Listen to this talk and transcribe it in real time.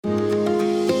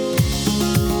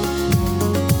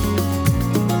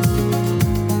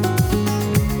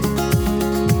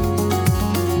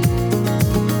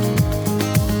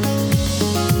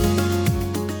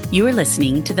You are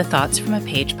listening to the Thoughts from a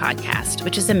Page podcast,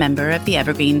 which is a member of the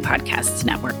Evergreen Podcasts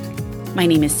Network. My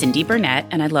name is Cindy Burnett,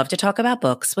 and I love to talk about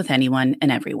books with anyone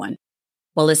and everyone.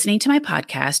 While listening to my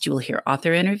podcast, you will hear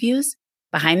author interviews,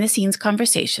 behind-the-scenes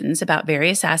conversations about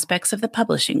various aspects of the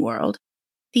publishing world,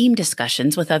 theme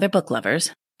discussions with other book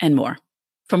lovers, and more.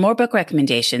 For more book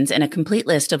recommendations and a complete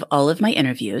list of all of my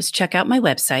interviews, check out my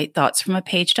website,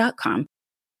 thoughtsfromapage.com,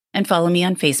 and follow me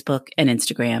on Facebook and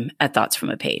Instagram at Thoughts From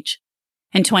a Page.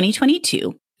 In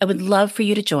 2022, I would love for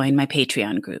you to join my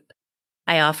Patreon group.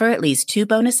 I offer at least 2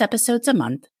 bonus episodes a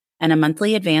month and a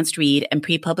monthly advanced read and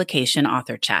pre-publication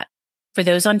author chat. For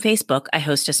those on Facebook, I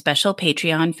host a special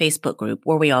Patreon Facebook group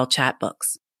where we all chat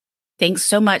books. Thanks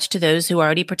so much to those who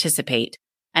already participate,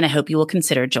 and I hope you will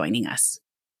consider joining us.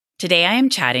 Today I am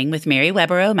chatting with Mary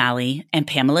Weber O'Malley and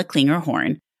Pamela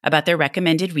Klinger-Horn about their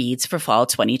recommended reads for fall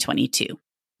 2022.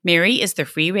 Mary is the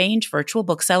free-range virtual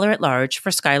bookseller at large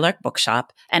for Skylark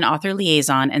Bookshop and author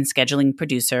liaison and scheduling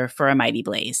producer for A Mighty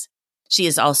Blaze. She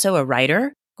is also a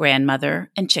writer, grandmother,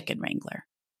 and chicken wrangler.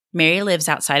 Mary lives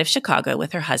outside of Chicago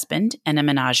with her husband and a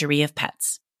menagerie of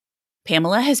pets.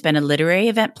 Pamela has been a literary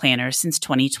event planner since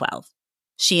 2012.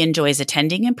 She enjoys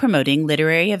attending and promoting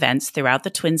literary events throughout the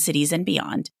Twin Cities and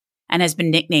beyond, and has been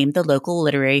nicknamed the local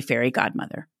literary fairy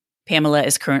godmother. Pamela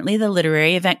is currently the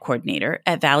literary event coordinator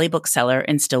at Valley Bookseller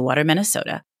in Stillwater,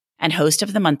 Minnesota, and host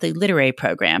of the monthly literary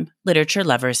program, Literature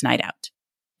Lovers Night Out.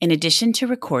 In addition to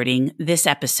recording this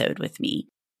episode with me,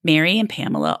 Mary and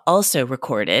Pamela also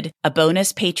recorded a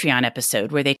bonus Patreon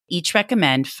episode where they each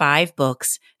recommend 5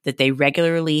 books that they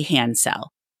regularly hand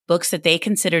sell, books that they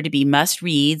consider to be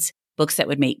must-reads, books that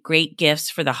would make great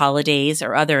gifts for the holidays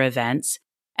or other events,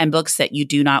 and books that you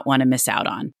do not want to miss out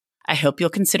on. I hope you'll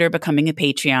consider becoming a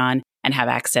Patreon and have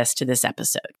access to this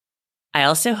episode. I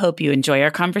also hope you enjoy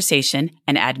our conversation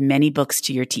and add many books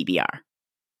to your TBR.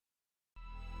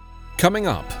 Coming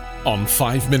up on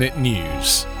 5 Minute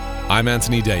News, I'm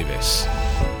Anthony Davis.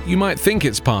 You might think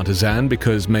it's partisan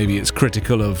because maybe it's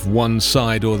critical of one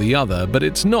side or the other, but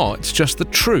it's not. It's just the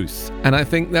truth. And I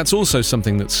think that's also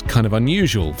something that's kind of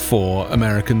unusual for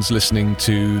Americans listening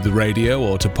to the radio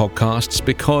or to podcasts,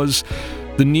 because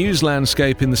the news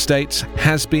landscape in the States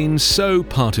has been so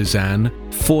partisan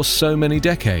for so many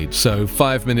decades. So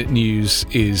 5 Minute News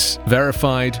is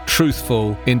verified,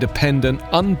 truthful, independent,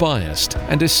 unbiased,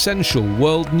 and essential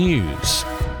world news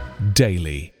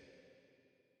daily.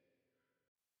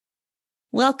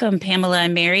 Welcome, Pamela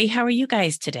and Mary. How are you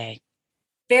guys today?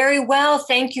 Very well.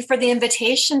 Thank you for the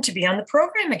invitation to be on the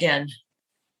program again.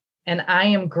 And I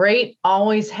am great.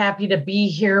 Always happy to be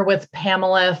here with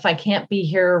Pamela. If I can't be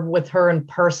here with her in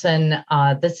person,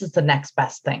 this is the next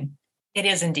best thing. It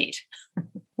is indeed.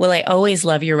 Well, I always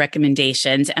love your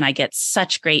recommendations, and I get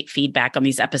such great feedback on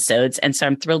these episodes. And so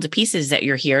I'm thrilled to pieces that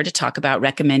you're here to talk about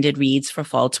recommended reads for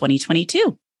fall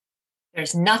 2022.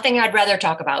 There's nothing I'd rather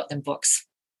talk about than books.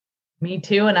 Me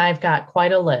too. And I've got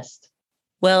quite a list.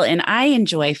 Well, and I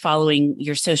enjoy following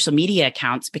your social media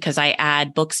accounts because I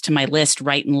add books to my list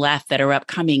right and left that are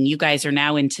upcoming. You guys are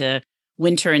now into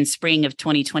winter and spring of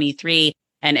 2023.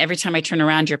 And every time I turn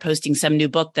around, you're posting some new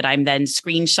book that I'm then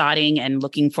screenshotting and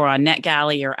looking for on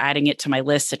NetGalley or adding it to my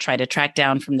list to try to track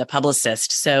down from the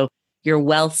publicist. So your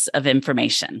wealths of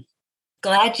information.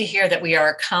 Glad to hear that we are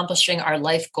accomplishing our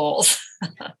life goals.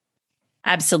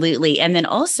 Absolutely. And then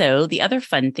also the other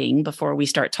fun thing before we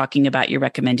start talking about your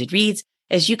recommended reads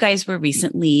is you guys were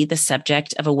recently the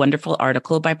subject of a wonderful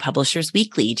article by Publishers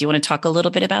Weekly. Do you want to talk a little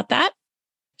bit about that?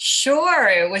 Sure.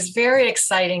 It was very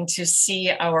exciting to see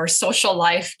our social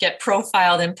life get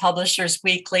profiled in Publishers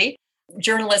Weekly.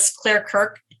 Journalist Claire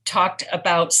Kirk talked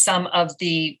about some of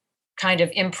the kind of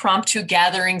impromptu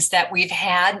gatherings that we've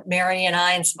had. Mary and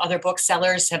I and some other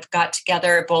booksellers have got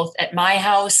together both at my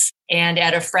house and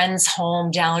at a friend's home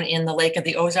down in the Lake of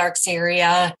the Ozarks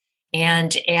area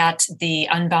and at the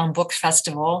Unbound Book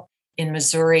Festival in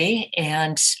Missouri,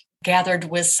 and gathered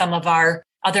with some of our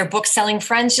other book-selling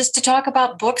friends just to talk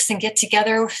about books and get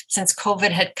together since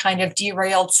COVID had kind of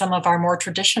derailed some of our more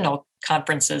traditional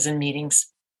conferences and meetings.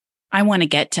 I want to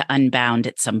get to Unbound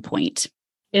at some point.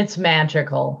 It's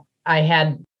magical. I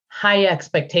had high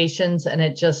expectations and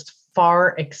it just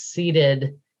far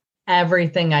exceeded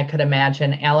everything I could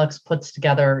imagine. Alex puts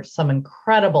together some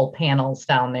incredible panels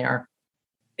down there.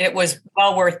 It was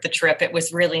well worth the trip. It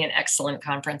was really an excellent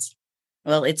conference.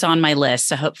 Well, it's on my list,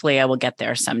 so hopefully I will get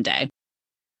there someday.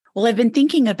 Well, I've been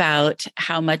thinking about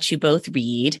how much you both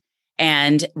read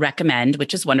and recommend,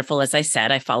 which is wonderful. As I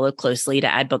said, I follow closely to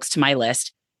add books to my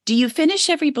list. Do you finish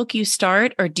every book you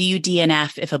start, or do you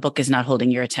DNF if a book is not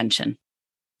holding your attention?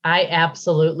 I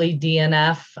absolutely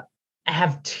DNF.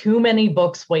 have too many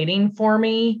books waiting for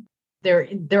me.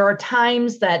 There are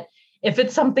times that if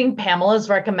it's something Pamela's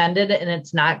recommended and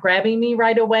it's not grabbing me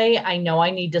right away, I know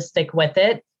I need to stick with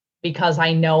it because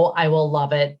I know I will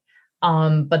love it.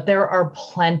 But there are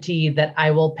plenty that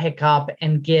I will pick up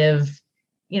and give,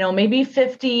 maybe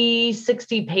 50,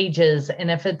 60 pages. And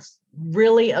if it's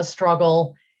really a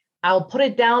struggle, I'll put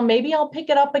it down. Maybe I'll pick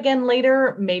it up again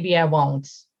later. Maybe I won't.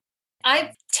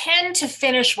 I tend to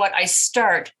finish what I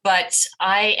start, but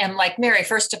I am like Mary.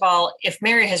 First of all, if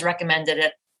Mary has recommended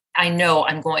it, I know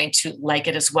I'm going to like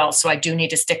it as well. So I do need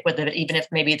to stick with it, even if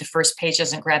maybe the first page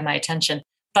doesn't grab my attention.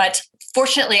 But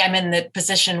fortunately, I'm in the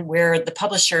position where the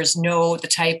publishers know the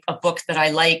type of book that I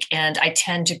like, and I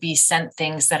tend to be sent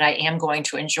things that I am going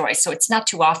to enjoy. So it's not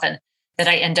too often that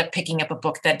I end up picking up a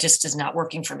book that just is not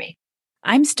working for me.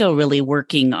 I'm still really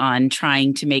working on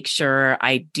trying to make sure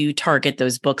I do target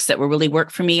those books that will really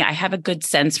work for me. I have a good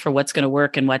sense for what's going to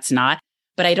work and what's not,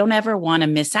 but I don't ever want to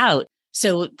miss out.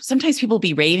 So sometimes people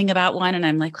be raving about one and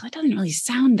I'm like, well, it doesn't really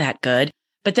sound that good.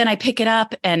 But then I pick it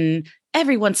up and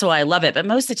every once in a while I love it. But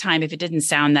most of the time, if it didn't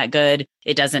sound that good,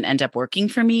 it doesn't end up working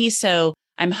for me. So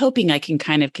I'm hoping I can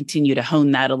kind of continue to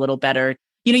hone that a little better.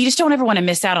 You just don't ever want to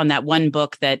miss out on that one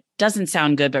book that doesn't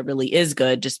sound good, but really is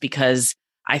good just because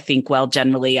I think, well,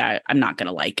 generally, I'm not going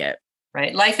to like it.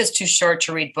 Right. Life is too short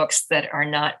to read books that are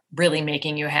not really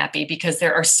making you happy because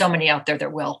there are so many out there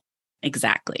that will.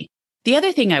 Exactly. The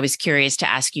other thing I was curious to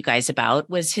ask you guys about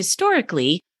was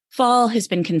historically, fall has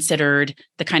been considered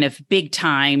the kind of big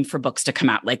time for books to come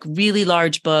out, like really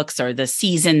large books or the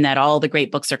season that all the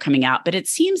great books are coming out. But it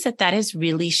seems that has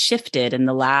really shifted in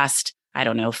the last,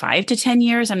 5 to 10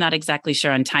 years. I'm not exactly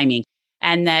sure on timing.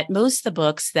 And that most of the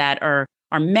books that are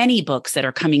many books that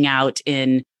are coming out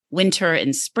in winter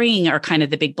and spring are kind of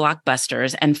the big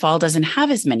blockbusters, and fall doesn't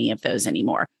have as many of those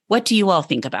anymore. What do you all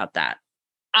think about that?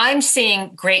 I'm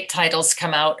seeing great titles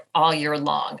come out all year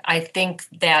long. I think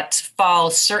that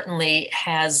fall certainly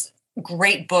has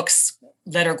great books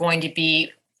that are going to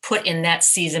be put in that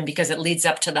season because it leads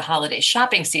up to the holiday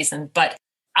shopping season. But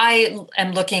I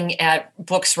am looking at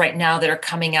books right now that are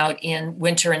coming out in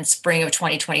winter and spring of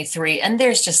 2023, and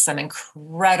there's just some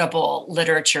incredible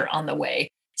literature on the way.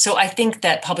 So I think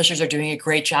that publishers are doing a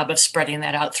great job of spreading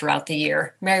that out throughout the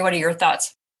year. Mary, what are your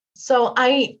thoughts? So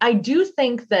I do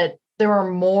think that there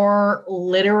are more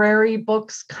literary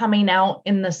books coming out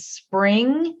in the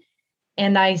spring,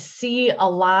 and I see a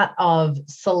lot of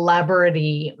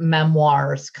celebrity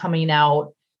memoirs coming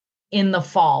out in the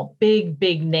fall,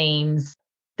 big names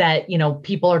that,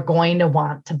 people are going to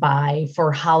want to buy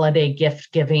for holiday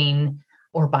gift giving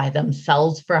or buy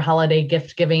themselves for holiday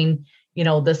gift giving.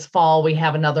 This fall we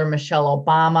have another Michelle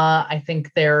Obama. I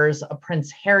think there's a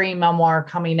Prince Harry memoir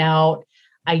coming out.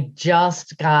 I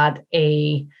just got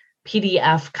a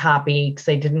PDF copy because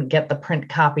I didn't get the print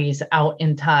copies out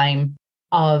in time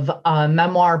of a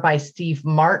memoir by Steve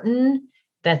Martin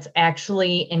that's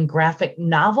actually in graphic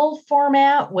novel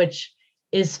format, which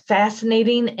is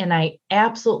fascinating and I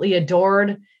absolutely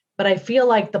adored. But I feel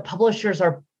like the publishers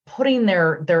are putting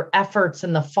their efforts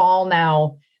in the fall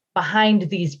now behind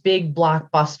these big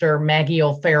blockbuster Maggie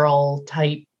O'Farrell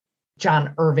type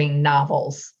John Irving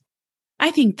novels.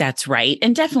 I think that's right.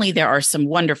 And definitely there are some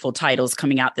wonderful titles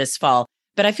coming out this fall.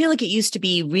 But I feel like it used to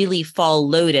be really fall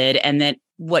loaded, and that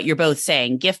what you're both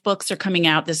saying, gift books are coming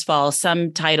out this fall,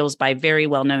 some titles by very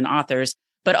well-known authors,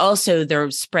 but also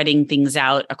they're spreading things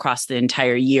out across the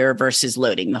entire year versus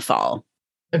loading the fall.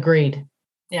 Agreed.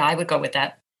 Yeah, I would go with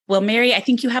that. Well, Mary, I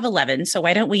think you have 11. So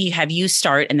why don't we have you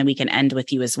start and then we can end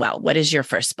with you as well. What is your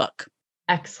first book?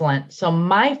 Excellent. So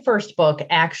my first book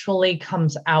actually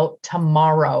comes out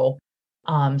tomorrow.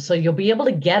 So you'll be able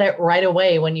to get it right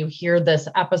away when you hear this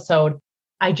episode.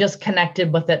 I just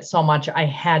connected with it so much, I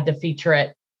had to feature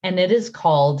it. And it is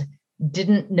called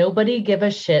Didn't Nobody Give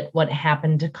a Shit What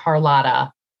Happened to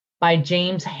Carlotta by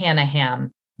James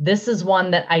Hanahan. This is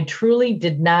one that I truly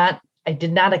did not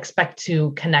expect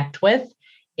to connect with.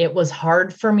 It was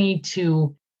hard for me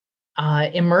to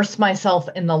immerse myself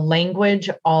in the language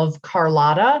of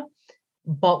Carlotta.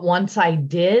 But once I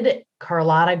did,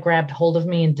 Carlotta grabbed hold of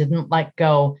me and didn't let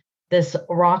go. This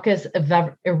raucous,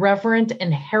 irreverent,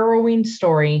 and harrowing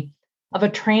story of a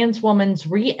trans woman's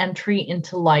re-entry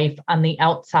into life on the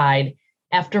outside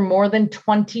after more than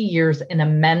 20 years in a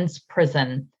men's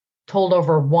prison, told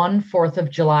over one 4th of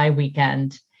July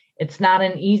weekend. It's not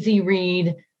an easy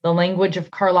read. The language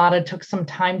of Carlotta took some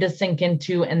time to sink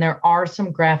into, and there are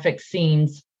some graphic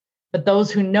scenes. But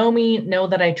those who know me know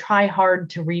that I try hard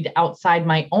to read outside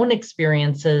my own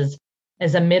experiences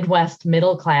as a Midwest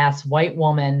middle-class white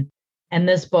woman, and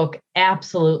this book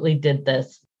absolutely did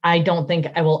this. I don't think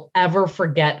I will ever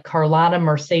forget Carlotta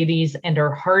Mercedes and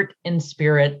her heart and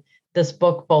spirit. This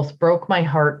book both broke my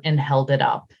heart and held it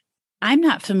up. I'm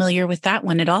not familiar with that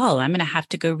one at all. I'm going to have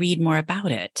to go read more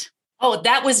about it. Oh,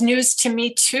 that was news to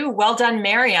me too. Well done,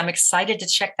 Mary. I'm excited to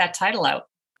check that title out.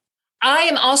 I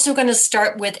am also going to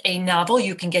start with a novel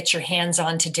you can get your hands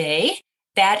on today.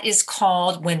 That is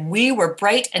called When We Were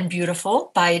Bright and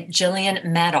Beautiful by Gillian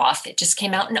Madoff. It just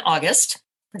came out in August.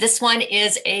 This one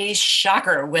is a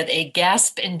shocker with a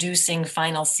gasp-inducing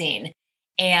final scene.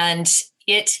 And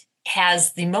it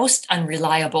has the most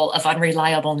unreliable of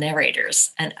unreliable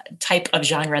narrators, a type of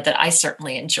genre that I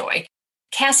certainly enjoy.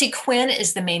 Cassie Quinn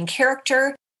is the main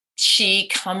character. She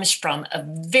comes from a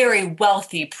very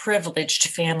wealthy, privileged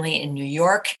family in New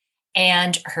York,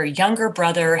 and her younger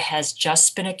brother has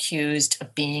just been accused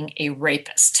of being a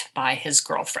rapist by his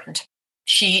girlfriend.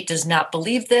 She does not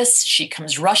believe this. She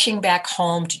comes rushing back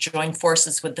home to join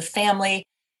forces with the family,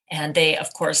 and they,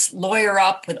 of course, lawyer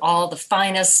up with all the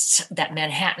finest that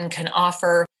Manhattan can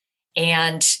offer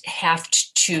and have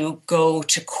to go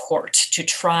to court to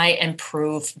try and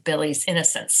prove Billy's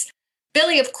innocence.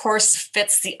 Billy, of course,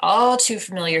 fits the all too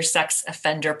familiar sex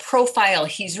offender profile.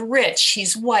 He's rich,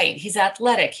 he's white, he's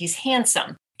athletic, he's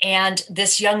handsome. And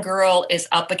this young girl is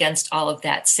up against all of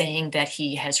that, saying that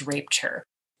he has raped her.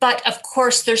 But of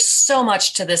course, there's so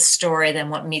much to this story than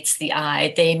what meets the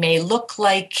eye. They may look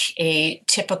like a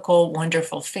typical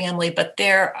wonderful family, but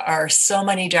there are so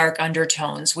many dark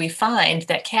undertones. We find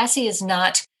that Cassie is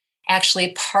not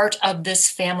actually part of this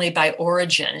family by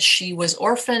origin. She was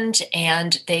orphaned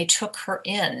and they took her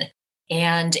in.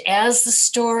 And as the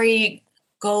story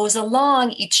goes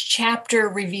along, each chapter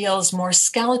reveals more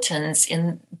skeletons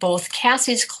in both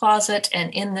Cassie's closet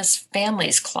and in this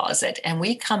family's closet. And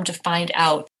we come to find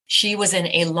out she was in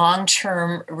a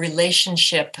long-term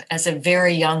relationship as a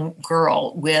very young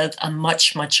girl with a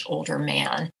much, much older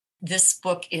man. This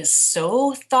book is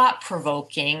so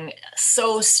thought-provoking,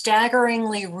 so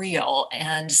staggeringly real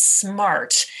and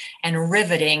smart and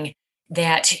riveting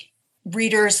that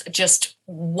readers just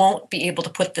won't be able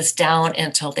to put this down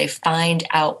until they find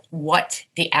out what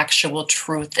the actual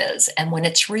truth is. And when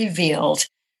it's revealed,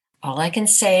 all I can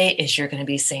say is you're going to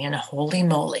be saying, holy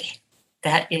moly.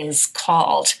 That is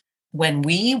called When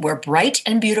We Were Bright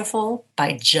and Beautiful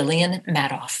by Gillian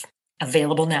Madoff.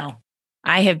 Available now.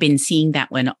 I have been seeing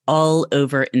that one all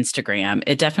over Instagram.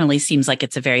 It definitely seems like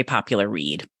it's a very popular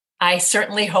read. I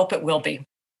certainly hope it will be.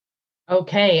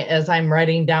 Okay, as I'm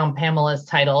writing down Pamela's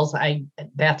titles,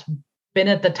 that's been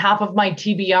at the top of my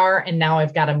TBR, and now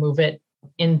I've got to move it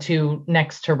into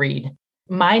next to read.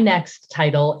 My next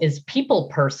title is People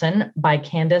Person by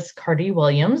Candace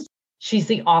Carty-Williams. She's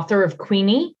the author of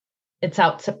Queenie. It's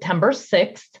out September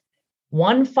 6th.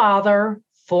 1 father,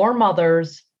 4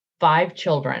 mothers, 5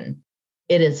 children.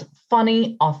 It is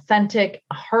funny, authentic,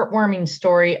 a heartwarming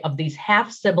story of these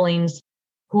half-siblings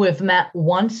who have met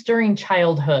once during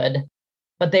childhood,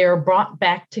 but they are brought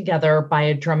back together by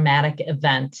a dramatic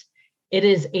event. It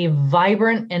is a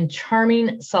vibrant and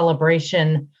charming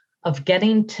celebration of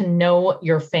getting to know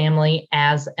your family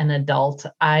as an adult.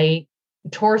 I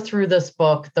tore through this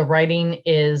book. The writing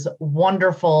is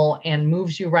wonderful and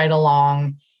moves you right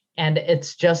along. And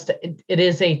it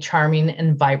is a charming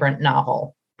and vibrant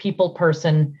novel. People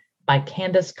Person by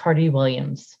Candace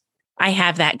Carty-Williams. I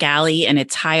have that galley and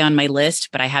it's high on my list,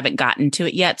 but I haven't gotten to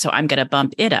it yet. So I'm going to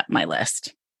bump it up my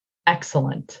list.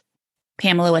 Excellent.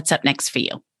 Pamela, what's up next for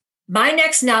you? My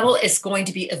next novel is going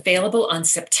to be available on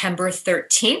September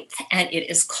 13th, and it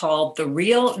is called The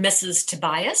Real Mrs.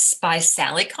 Tobias by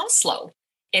Sally Koslow.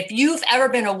 If you've ever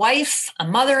been a wife, a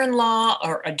mother-in-law,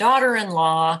 or a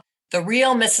daughter-in-law, The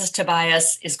Real Mrs.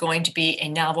 Tobias is going to be a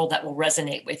novel that will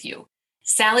resonate with you.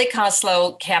 Sally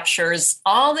Koslow captures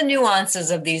all the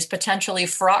nuances of these potentially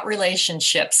fraught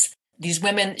relationships. These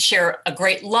women share a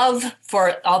great love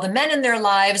for all the men in their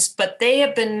lives, but they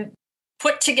have been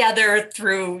put together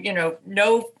through,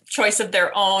 no choice of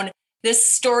their own. This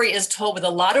story is told with a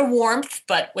lot of warmth,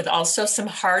 but with also some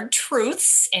hard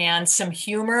truths and some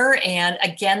humor. And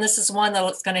again, this is one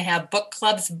that's going to have book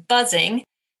clubs buzzing.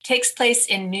 Takes place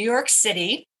in New York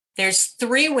City. There's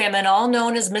 3 women, all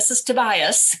known as Mrs.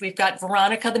 Tobias. We've got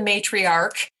Veronica, the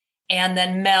matriarch, and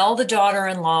then Mel, the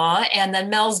daughter-in-law, and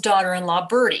then Mel's daughter-in-law,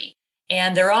 Bertie.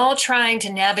 And they're all trying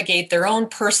to navigate their own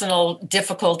personal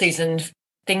difficulties and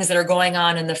things that are going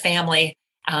on in the family,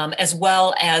 as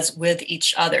well as with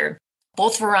each other.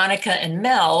 Both Veronica and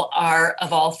Mel are,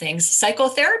 of all things,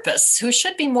 psychotherapists who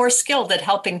should be more skilled at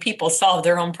helping people solve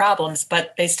their own problems,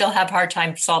 but they still have a hard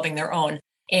time solving their own.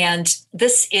 And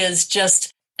this is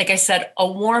just Like I said, a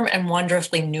warm and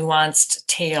wonderfully nuanced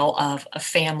tale of a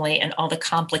family and all the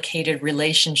complicated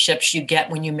relationships you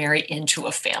get when you marry into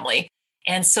a family.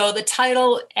 And so the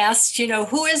title asks,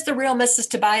 who is the real Mrs.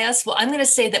 Tobias? Well, I'm going to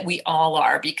say that we all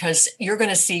are, because you're going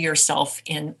to see yourself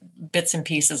in bits and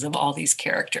pieces of all these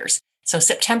characters. So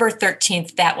September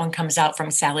 13th, that one comes out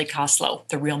from Sally Koslow,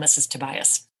 The Real Mrs.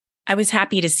 Tobias. I was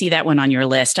happy to see that one on your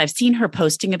list. I've seen her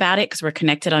posting about it because we're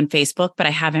connected on Facebook, but I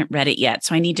haven't read it yet.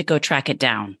 So I need to go track it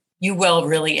down. You will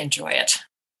really enjoy it.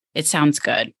 It sounds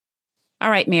good. All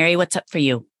right, Mary, what's up for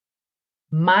you?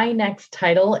 My next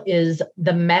title is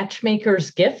The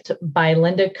Matchmaker's Gift by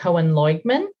Linda Cohen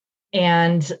Loigman.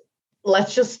 And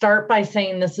let's just start by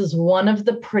saying this is one of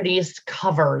the prettiest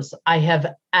covers I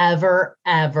have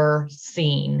ever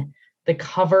seen. The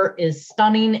cover is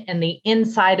stunning, and the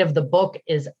inside of the book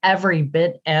is every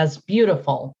bit as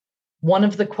beautiful. One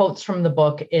of the quotes from the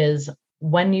book is,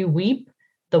 "When you weep,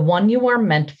 the one you are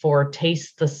meant for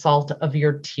tastes the salt of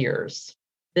your tears."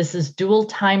 This is Dual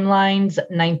Timelines,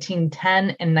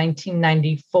 1910 and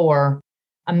 1994,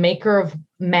 a maker of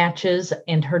matches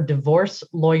and her divorce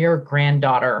lawyer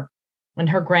granddaughter. When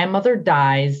her grandmother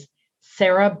dies,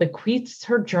 Sarah bequeaths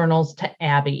her journals to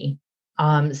Abby.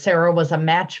 Sarah was a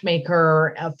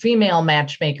matchmaker, a female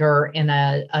matchmaker in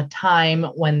a time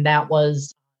when that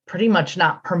was pretty much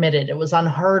not permitted. It was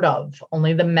unheard of.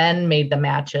 Only the men made the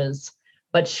matches,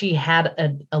 but she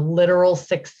had a literal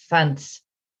sixth sense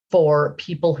for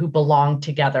people who belonged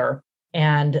together.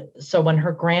 And so when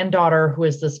her granddaughter, who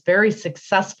is this very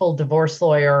successful divorce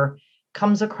lawyer,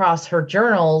 comes across her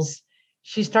journals,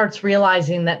 she starts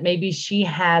realizing that maybe she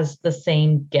has the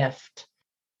same gift.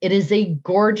 It is a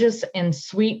gorgeous and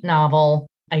sweet novel.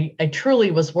 I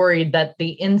truly was worried that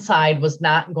the inside was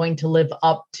not going to live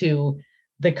up to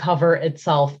the cover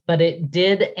itself, but it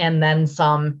did, and then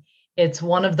some. It's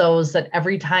one of those that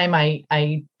every time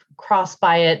I cross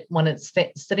by it when it's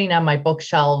sitting on my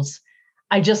bookshelves,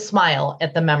 I just smile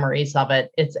at the memories of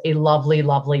it. It's a lovely,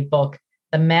 lovely book,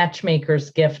 The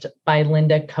Matchmaker's Gift by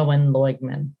Linda Cohen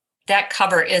Loigman. That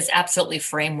cover is absolutely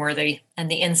frame-worthy,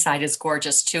 and the inside is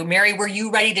gorgeous too. Mary, were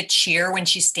you ready to cheer when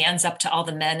she stands up to all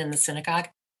the men in the synagogue?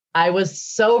 I was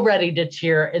so ready to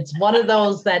cheer. It's one of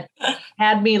those that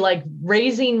had me like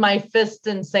raising my fist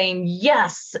and saying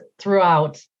yes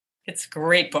throughout. It's a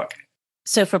great book.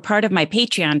 So for part of my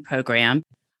Patreon program,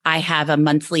 I have a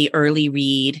monthly early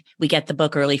read. We get the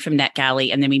book early from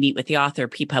NetGalley, and then we meet with the author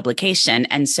pre-publication.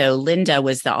 And so Linda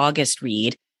was the August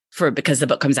read because the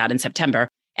book comes out in September.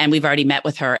 And we've already met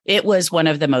with her. It was one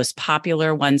of the most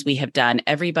popular ones we have done.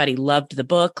 Everybody loved the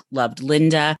book, loved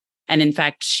Linda. And in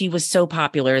fact, she was so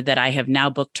popular that I have now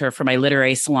booked her for my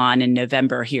literary salon in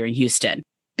November here in Houston,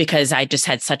 because I just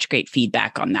had such great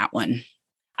feedback on that one.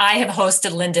 I have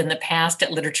hosted Linda in the past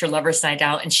at Literature Lovers Night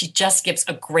Out, and she just gives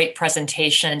a great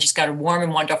presentation. She's got a warm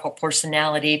and wonderful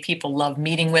personality. People love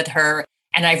meeting with her.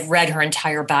 And I've read her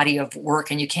entire body of work,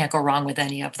 and you can't go wrong with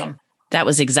any of them. That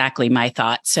was exactly my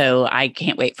thought. So I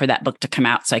can't wait for that book to come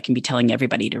out so I can be telling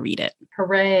everybody to read it.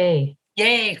 Hooray.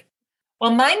 Yay.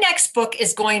 Well, my next book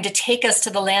is going to take us to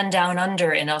the land down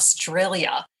under in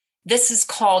Australia. This is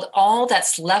called All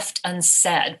That's Left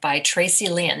Unsaid by Tracy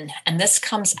Lynn, and this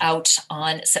comes out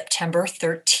on September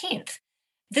 13th.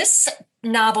 This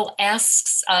novel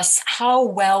asks us how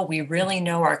well we really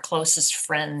know our closest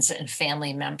friends and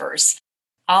family members.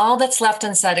 All That's Left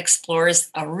Unsaid explores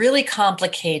a really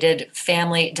complicated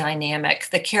family dynamic.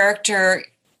 The character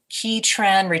Ki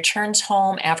Tran returns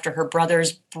home after her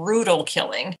brother's brutal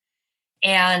killing.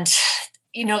 And,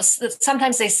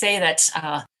 sometimes they say that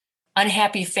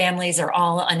unhappy families are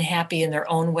all unhappy in their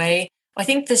own way. I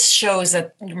think this shows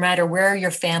that no matter where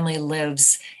your family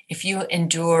lives, if you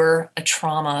endure a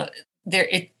trauma,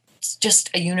 it's just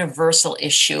a universal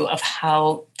issue of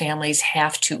how families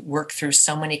have to work through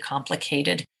so many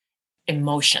complicated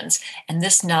emotions. And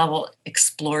this novel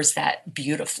explores that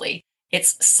beautifully.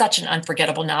 It's such an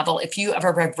unforgettable novel. If you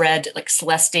ever have read like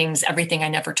Celeste Ng's Everything I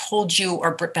Never Told You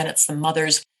or Britt Bennett's The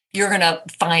Mothers, you're going to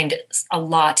find a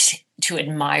lot to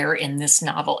admire in this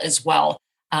novel as well.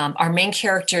 Our main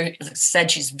character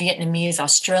said she's Vietnamese,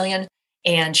 Australian,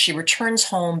 and she returns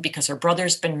home because her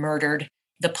brother's been murdered.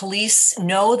 The police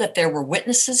know that there were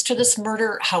witnesses to this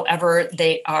murder. However,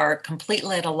 they are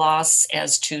completely at a loss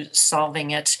as to solving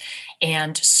it.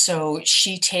 And so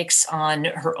she takes on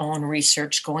her own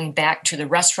research, going back to the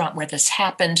restaurant where this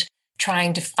happened,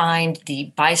 trying to find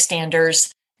the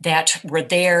bystanders that were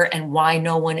there and why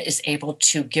no one is able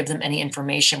to give them any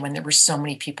information when there were so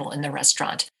many people in the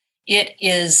restaurant. It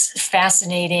is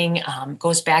fascinating,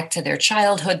 goes back to their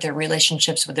childhood, their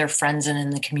relationships with their friends and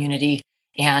in the community.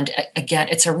 And again,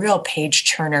 it's a real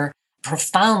page turner.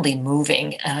 profoundly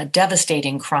moving,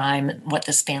 devastating crime, what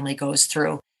this family goes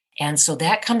through. And so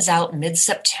that comes out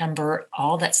mid-September,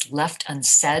 All That's Left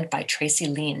Unsaid by Tracy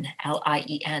Lien,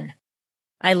 Lien.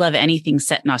 I love anything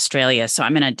set in Australia, so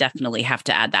I'm going to definitely have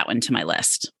to add that one to my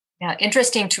list. Yeah,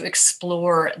 interesting to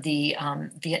explore the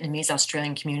Vietnamese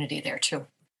Australian community there too.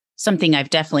 Something I've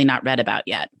definitely not read about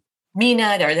yet. Me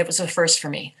neither. That was a first for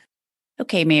me.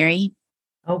 Okay, Mary.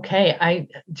 Okay, I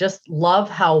just love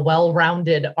how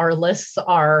well-rounded our lists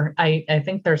are. I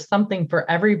think there's something for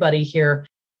everybody here.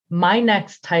 My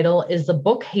next title is The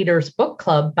Book Haters Book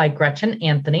Club by Gretchen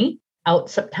Anthony, out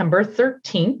September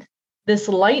 13th. This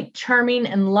light, charming,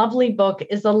 and lovely book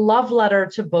is a love letter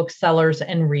to booksellers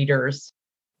and readers.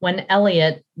 When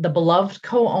Elliot, the beloved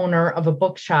co-owner of a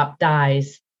bookshop,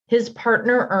 dies, his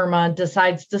partner Irma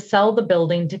decides to sell the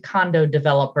building to condo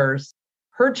developers.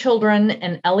 Her children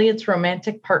and Elliot's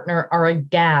romantic partner are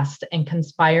aghast and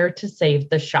conspire to save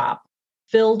the shop.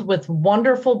 Filled with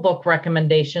wonderful book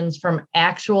recommendations from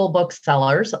actual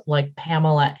booksellers like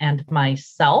Pamela and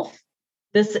myself,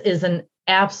 this is an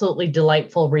absolutely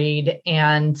delightful read.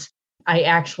 And I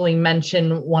actually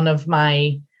mention one of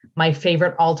my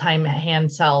favorite all-time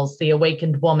hand sells, The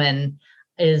Awakened Woman,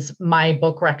 is my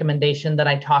book recommendation that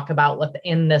I talk about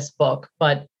within this book.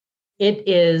 But it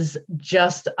is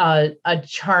just a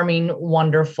charming,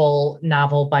 wonderful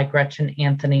novel by Gretchen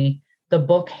Anthony, The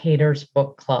Book Haters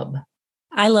Book Club.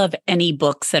 I love any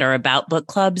books that are about book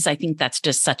clubs. I think that's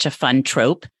just such a fun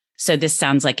trope. So this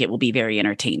sounds like it will be very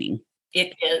entertaining.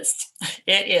 It is.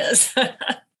 It is.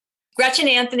 Gretchen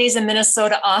Anthony is a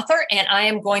Minnesota author, and I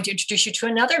am going to introduce you to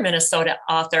another Minnesota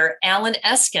author, Alan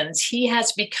Eskens. He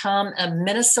has become a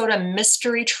Minnesota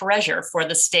mystery treasure for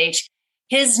the state.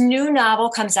 His new novel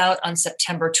comes out on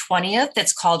September 20th.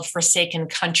 It's called Forsaken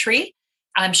Country.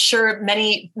 I'm sure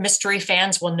many mystery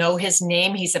fans will know his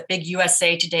name. He's a big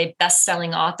USA Today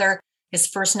best-selling author. His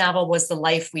first novel was The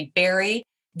Life We Bury.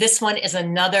 This one is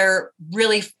another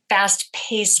really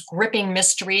fast-paced, gripping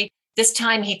mystery. This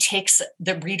time he takes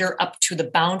the reader up to the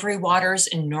Boundary Waters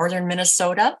in northern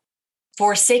Minnesota.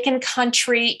 Forsaken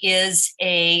Country is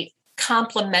a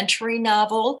complementary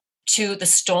novel to The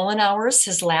Stolen Hours,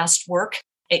 his last work.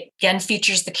 It again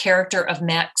features the character of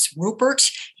Max Rupert.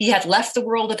 He had left the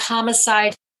world of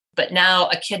homicide, but now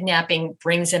a kidnapping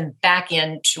brings him back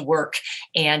into work,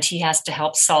 and he has to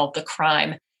help solve the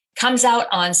crime. Comes out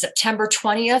on September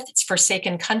 20th. It's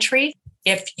Forsaken Country.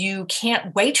 If you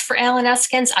can't wait for Alan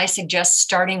Eskens, I suggest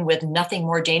starting with Nothing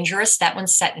More Dangerous. That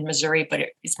one's set in Missouri, but it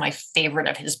is my favorite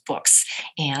of his books.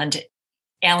 And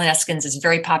Alan Eskens is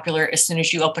very popular. As soon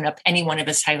as you open up any one of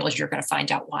his titles, you're going to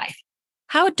find out why.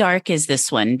 How dark is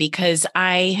this one? Because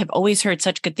I have always heard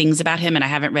such good things about him and I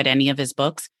haven't read any of his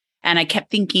books. And I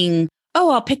kept thinking,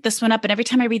 oh, I'll pick this one up. And every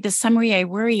time I read the summary, I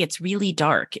worry it's really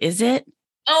dark. Is it?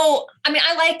 Oh, I mean,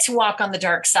 I like to walk on the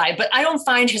dark side, but I don't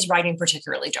find his writing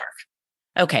particularly dark.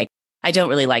 Okay. I don't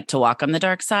really like to walk on the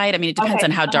dark side. I mean, it depends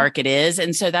on how dark it is.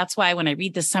 And so that's why when I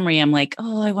read the summary, I'm like,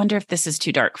 oh, I wonder if this is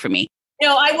too dark for me.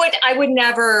 No, I would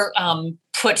never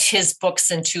put his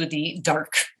books into the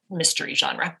dark mystery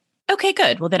genre. Okay,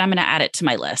 good. Well, then I'm going to add it to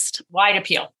my list. Wide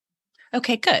appeal.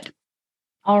 Okay, good.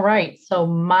 All right. So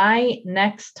my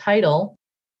next title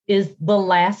is The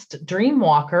Last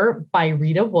Dreamwalker by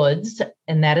Rita Woods,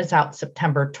 and that is out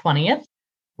September 20th.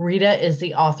 Rita is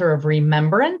the author of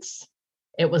Remembrance.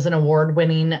 It was an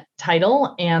award-winning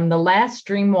title, and The Last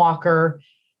Dreamwalker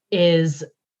is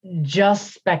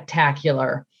just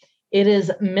spectacular. It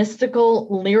is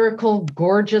mystical, lyrical,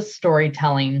 gorgeous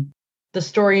storytelling. The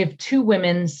story of two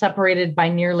women separated by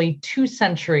nearly 2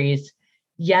 centuries,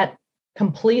 yet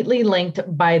completely linked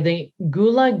by the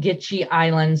Gullah Geechee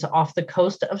Islands off the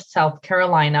coast of South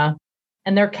Carolina,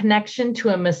 and their connection to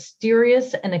a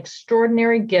mysterious and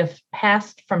extraordinary gift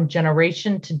passed from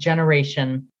generation to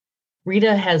generation.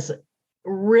 Rita has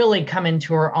really come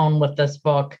into her own with this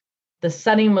book. The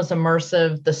setting was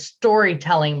immersive. The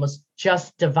storytelling was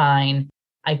just divine.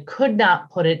 I could not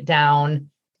put it down.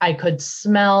 I could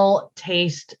smell,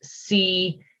 taste,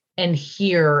 see, and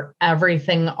hear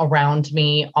everything around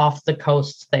me off the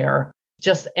coast there.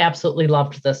 Just absolutely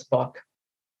loved this book.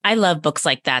 I love books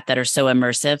like that are so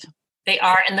immersive. They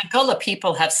are. And the Gullah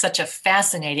people have such a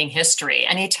fascinating history.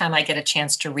 Anytime I get a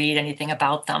chance to read anything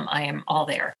about them, I am all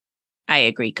there. I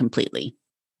agree completely.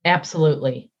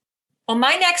 Absolutely. Well,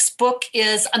 my next book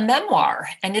is a memoir,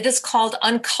 and it is called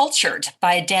Uncultured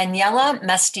by Daniela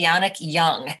Mestianik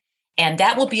Young. And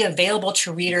that will be available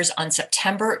to readers on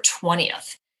September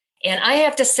 20th. And I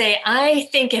have to say, I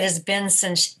think it has been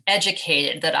since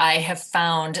Educated that I have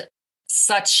found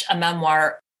such a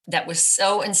memoir that was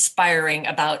so inspiring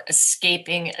about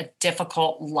escaping a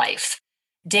difficult life.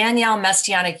 Danielle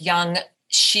Mestianek-Young,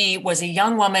 she was a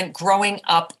young woman growing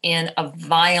up in a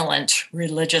violent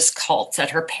religious cult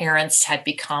that her parents had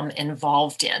become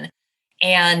involved in.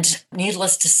 And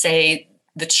needless to say,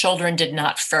 the children did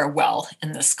not fare well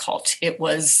in this cult. It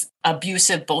was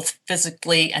abusive, both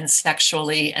physically and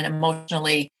sexually and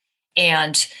emotionally.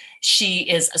 And she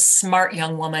is a smart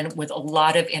young woman with a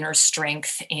lot of inner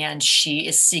strength, and she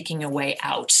is seeking a way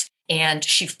out. And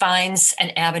she finds an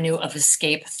avenue of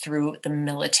escape through the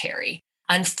military.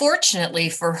 Unfortunately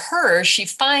for her, she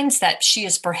finds that she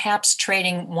is perhaps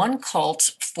trading one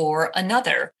cult for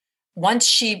another. Once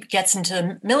she gets into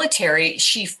the military,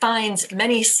 she finds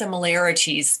many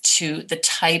similarities to the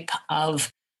type of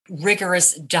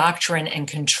rigorous doctrine and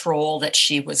control that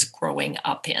she was growing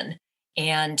up in.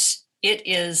 And it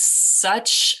is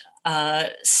such a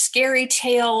scary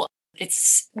tale.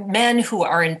 It's men who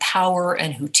are in power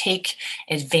and who take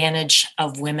advantage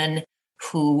of women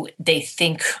who they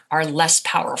think are less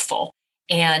powerful.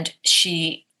 And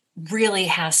she really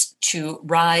has to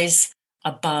rise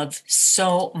above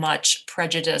so much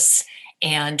prejudice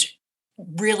and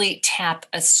really tap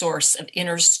a source of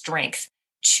inner strength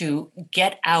to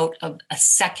get out of a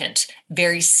second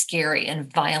very scary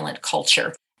and violent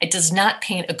culture. It does not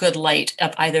paint a good light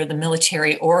of either the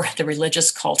military or the religious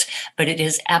cult, but it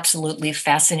is absolutely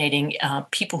fascinating.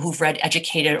 People who've read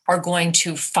Educated are going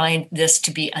to find this to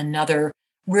be another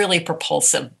really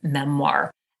propulsive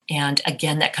memoir. And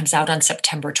again, that comes out on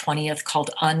September 20th, called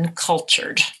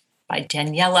Uncultured by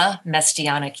Danielle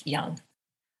Mestianek-Young.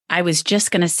 I was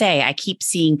just going to say, I keep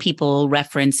seeing people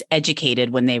reference Educated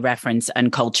when they reference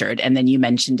Uncultured, and then you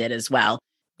mentioned it as well.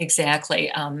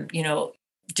 Exactly.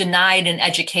 Denied an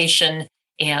education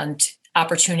and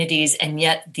opportunities, and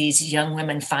yet these young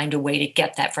women find a way to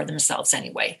get that for themselves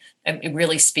anyway. It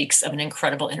really speaks of an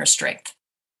incredible inner strength.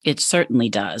 It certainly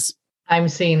does. I'm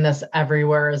seeing this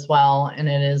everywhere as well. And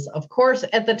it is, of course,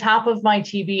 at the top of my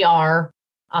TBR.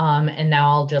 And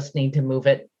now I'll just need to move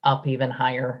it up even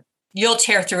higher. You'll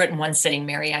tear through it in one sitting,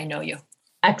 Mary. I know you.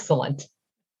 Excellent.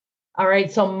 All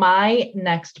right. So my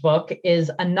next book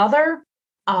is another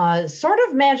sort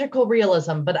of magical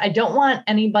realism, but I don't want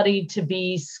anybody to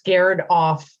be scared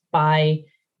off by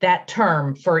that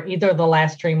term for either The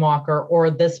Last Dreamwalker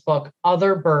or this book,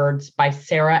 Other Birds by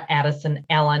Sarah Addison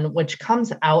Allen, which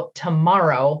comes out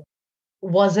tomorrow.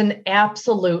 Was an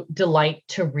absolute delight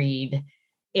to read.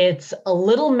 It's a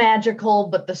little magical,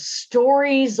 but the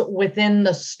stories within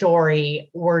the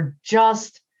story were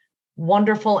just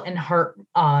wonderful and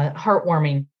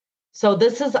heartwarming. So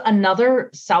this is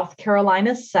another South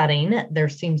Carolina setting. There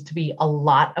seems to be a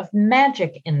lot of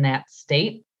magic in that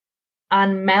state.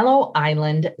 On Mallow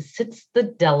Island sits the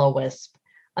Delawisp,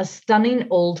 a stunning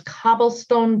old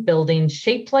cobblestone building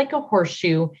shaped like a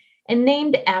horseshoe and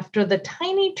named after the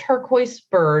tiny turquoise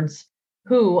birds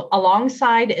who,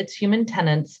 alongside its human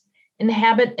tenants,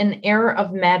 inhabit an air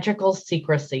of magical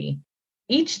secrecy.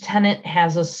 Each tenant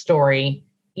has a story.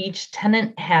 Each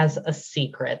tenant has a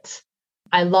secret.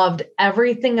 I loved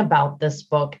everything about this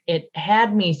book. It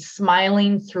had me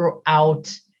smiling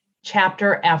throughout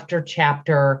chapter after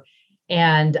chapter,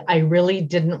 and I really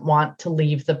didn't want to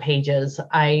leave the pages.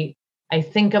 I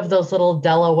think of those little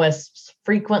Delawisps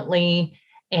frequently,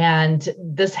 and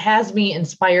this has me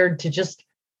inspired to just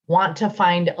want to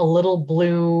find a little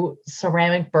blue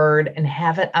ceramic bird and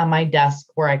have it on my desk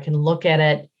where I can look at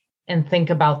it and think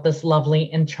about this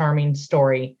lovely and charming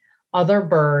story. Other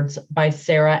Birds by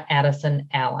Sarah Addison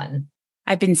Allen.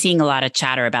 I've been seeing a lot of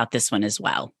chatter about this one as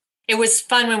well. It was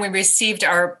fun when we received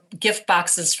our gift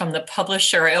boxes from the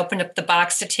publisher. I opened up the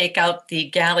box to take out the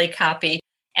galley copy,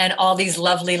 and all these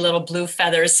lovely little blue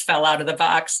feathers fell out of the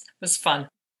box. It was fun.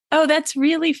 Oh, that's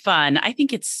really fun. I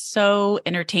think it's so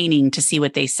entertaining to see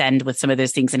what they send with some of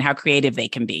those things and how creative they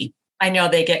can be. I know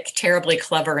they get terribly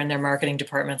clever in their marketing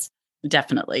departments.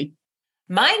 Definitely.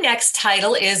 My next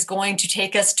title is going to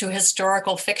take us to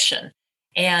historical fiction.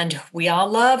 And we all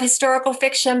love historical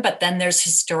fiction, but then there's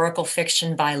historical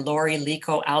fiction by Lori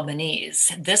Lico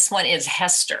Albanese. This one is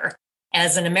Hester.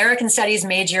 As an American Studies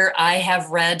major, I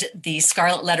have read The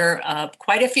Scarlet Letter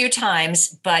quite a few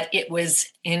times, but it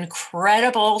was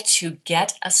incredible to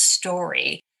get a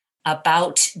story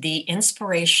about the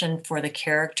inspiration for the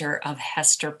character of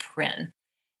Hester Prynne.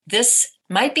 This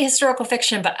might be historical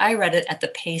fiction, but I read it at the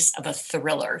pace of a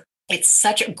thriller. It's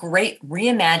such a great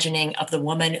reimagining of the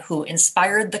woman who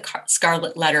inspired the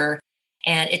Scarlet Letter,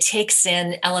 and it takes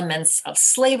in elements of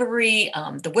slavery,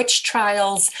 the witch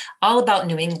trials, all about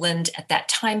New England at that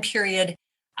time period.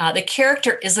 The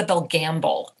character Isabel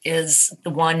Gamble is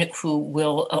the one who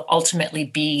will ultimately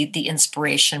be the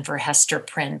inspiration for Hester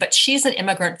Prynne. But she's an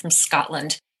immigrant from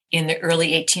Scotland in the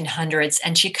early 1800s,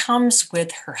 and she comes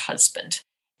with her husband.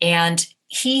 And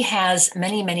he has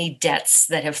many, many debts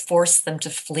that have forced them to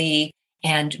flee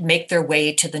and make their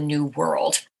way to the New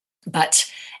World. But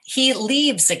he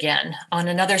leaves again on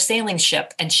another sailing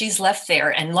ship, and she's left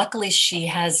there. And luckily, she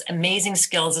has amazing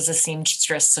skills as a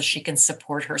seamstress, so she can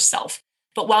support herself.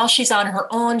 But while she's on her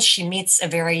own, she meets a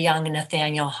very young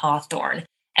Nathaniel Hawthorne,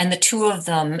 and the two of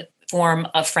them form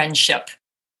a friendship.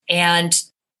 And,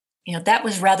 that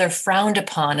was rather frowned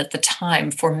upon at the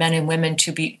time for men and women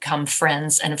to become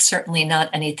friends, and certainly not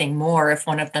anything more if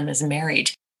one of them is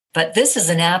married. But this is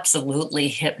an absolutely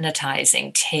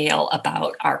hypnotizing tale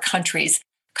about our country's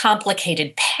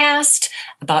complicated past,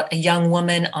 about a young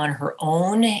woman on her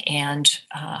own and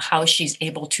how she's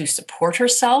able to support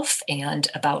herself, and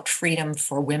about freedom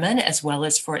for women as well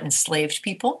as for enslaved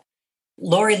people.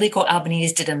 Lori Lico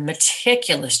Albanese did a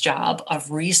meticulous job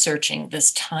of researching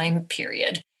this time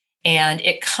period, and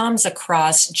it comes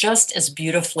across just as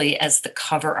beautifully as the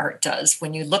cover art does.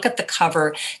 When you look at the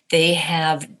cover, they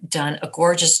have done a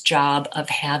gorgeous job of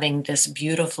having this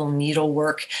beautiful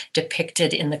needlework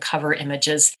depicted in the cover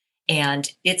images.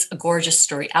 And it's a gorgeous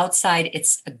story outside.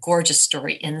 It's a gorgeous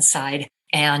story inside.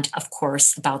 And of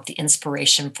course, about the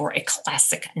inspiration for a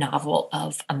classic novel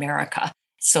of America.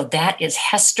 So that is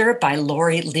Hester by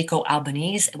Lori Lico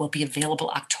Albanese. It will be available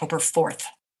October 4th.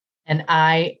 And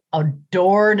I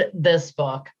adored this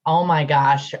book. Oh my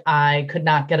gosh, I could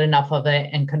not get enough of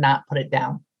it and could not put it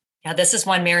down. Yeah, this is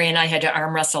one Mary and I had to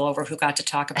arm wrestle over who got to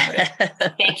talk about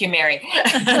it. Thank you, Mary.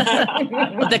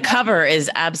 The cover is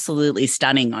absolutely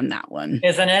stunning on that one.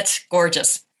 Isn't it?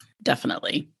 Gorgeous.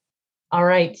 Definitely. All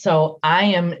right. So I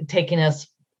am taking us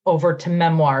over to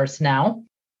memoirs now.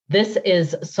 This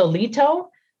is Solito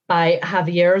by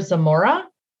Javier Zamora.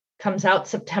 Comes out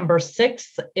September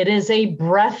 6th. It is a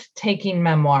breathtaking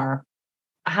memoir.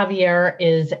 Javier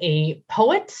is a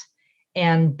poet,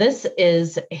 and this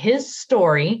is his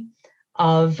story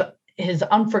of his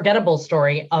unforgettable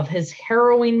story of his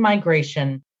harrowing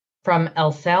migration from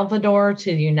El Salvador to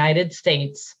the United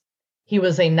States. He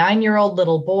was a 9-year-old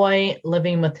little boy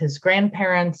living with his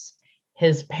grandparents.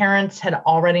 His parents had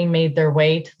already made their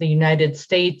way to the United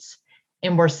States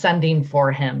and were sending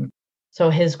for him. So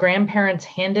his grandparents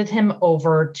handed him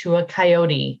over to a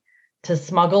coyote to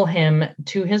smuggle him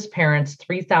to his parents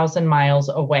 3,000 miles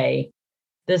away.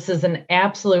 This is an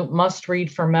absolute must-read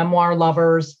for memoir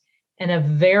lovers and a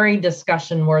very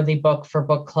discussion-worthy book for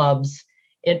book clubs.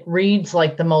 It reads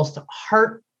like the most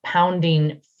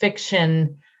heart-pounding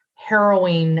fiction,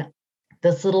 harrowing,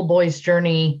 this little boy's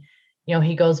journey.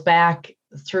 He goes back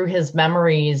through his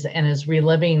memories and is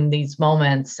reliving these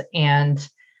moments, and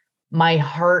my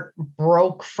heart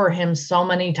broke for him so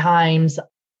many times.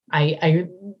 I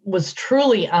was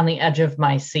truly on the edge of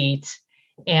my seat,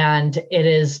 and it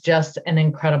is just an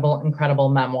incredible, incredible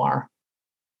memoir.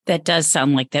 That does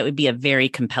sound like that would be a very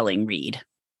compelling read.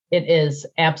 It is,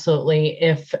 absolutely.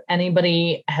 If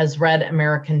anybody has read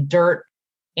American Dirt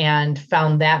and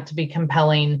found that to be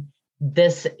compelling,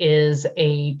 this is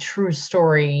a true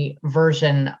story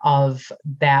version of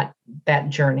that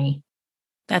journey.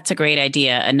 That's a great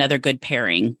idea. Another good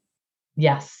pairing.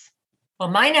 Yes. Well,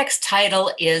 my next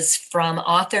title is from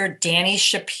author Dani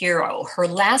Shapiro. Her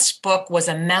last book was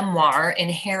a memoir,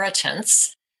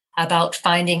 Inheritance, about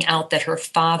finding out that her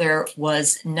father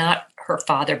was not her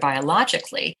father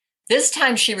biologically. This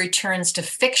time she returns to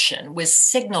fiction with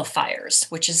Signal Fires,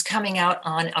 which is coming out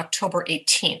on October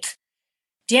 18th.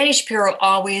 Dani Shapiro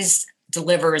always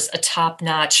delivers a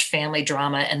top-notch family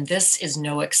drama, and this is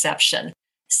no exception.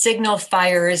 Signal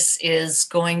Fires is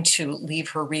going to leave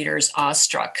her readers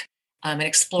awestruck. It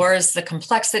explores the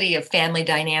complexity of family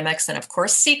dynamics and, of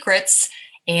course, secrets.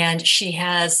 And she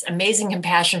has amazing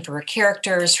compassion for her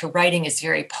characters. Her writing is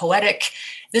very poetic.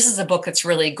 This is a book that's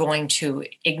really going to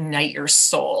ignite your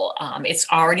soul. It's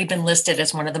already been listed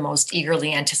as one of the most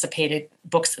eagerly anticipated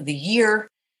books of the year.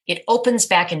 It opens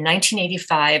back in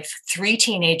 1985, 3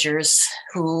 teenagers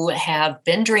who have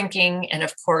been drinking, and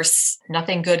of course,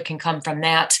 nothing good can come from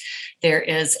that. There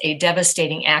is a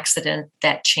devastating accident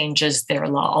that changes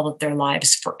all of their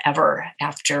lives forever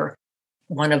after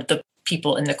one of the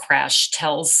people in the crash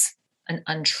tells an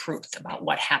untruth about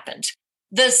what happened.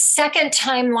 The second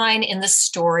timeline in the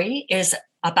story is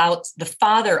about the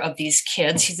father of these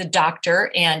kids. He's a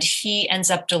doctor, and he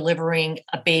ends up delivering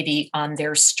a baby on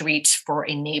their street for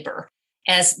a neighbor.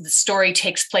 As the story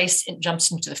takes place, it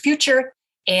jumps into the future,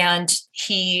 and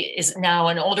he is now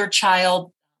an older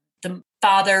child. The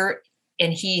father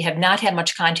and he have not had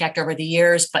much contact over the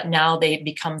years, but now they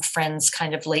become friends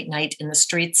kind of late night in the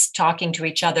streets, talking to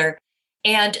each other.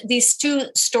 And these two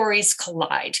stories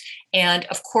collide. And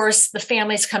of course, the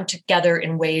families come together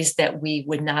in ways that we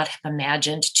would not have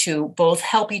imagined to both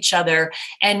help each other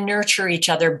and nurture each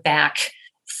other back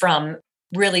from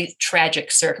really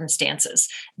tragic circumstances.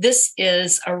 This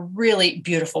is a really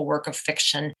beautiful work of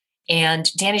fiction. And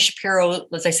Dani Shapiro,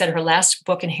 as I said, her last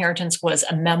book, Inheritance, was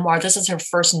a memoir. This is her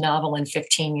first novel in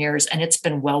 15 years, and it's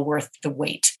been well worth the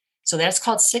wait. So that's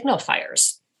called Signal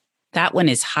Fires. That one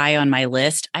is high on my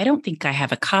list. I don't think I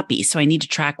have a copy, so I need to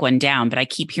track one down, but I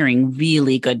keep hearing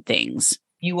really good things.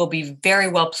 You will be very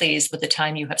well pleased with the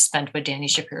time you have spent with Dani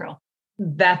Shapiro.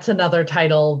 That's another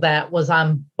title that was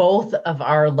on both of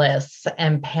our lists,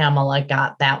 and Pamela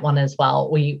got that one as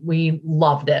well. We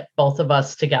loved it, both of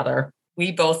us together.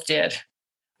 We both did.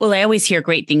 Well, I always hear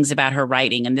great things about her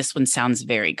writing, and this one sounds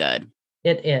very good.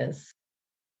 It is.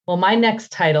 Well, my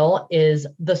next title is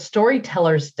The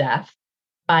Storyteller's Death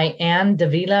by Anne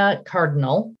Davila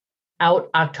Cardinal, out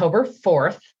October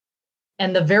 4th.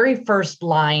 And the very first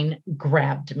line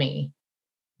grabbed me.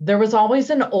 There was always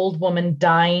an old woman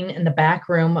dying in the back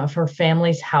room of her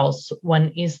family's house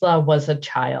when Isla was a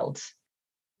child.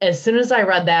 As soon as I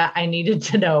read that, I needed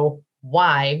to know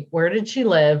why, where did she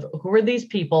live, who were these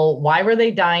people, why were they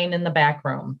dying in the back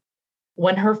room?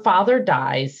 When her father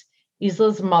dies,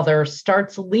 Isla's mother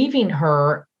starts leaving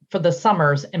her for the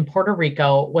summers in Puerto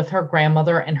Rico with her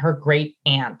grandmother and her great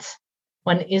aunt.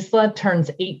 When Isla turns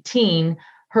 18,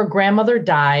 her grandmother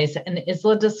dies, and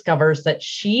Isla discovers that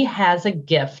she has a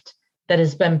gift that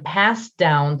has been passed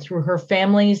down through her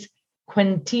family's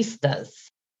cuentistas.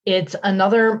 It's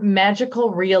another magical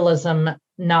realism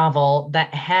novel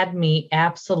that had me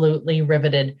absolutely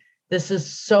riveted. This is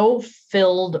so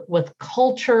filled with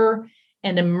culture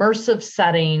and immersive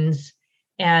settings.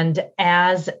 And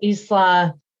as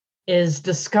Isla is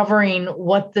discovering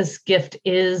what this gift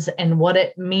is and what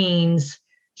it means,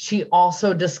 she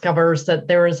also discovers that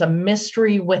there is a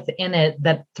mystery within it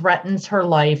that threatens her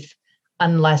life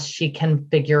unless she can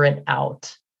figure it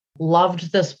out.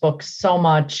 Loved this book so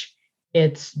much.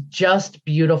 It's just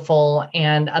beautiful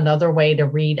and another way to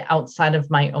read outside of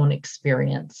my own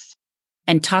experience.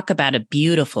 And talk about a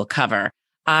beautiful cover.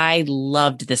 I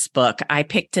loved this book. I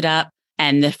picked it up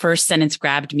and the first sentence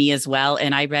grabbed me as well.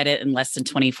 And I read it in less than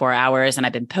 24 hours and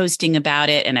I've been posting about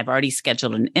it and I've already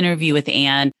scheduled an interview with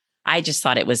Anne. I just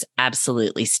thought it was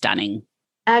absolutely stunning.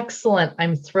 Excellent.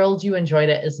 I'm thrilled you enjoyed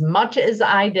it as much as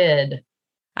I did.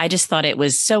 I just thought it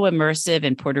was so immersive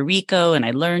in Puerto Rico and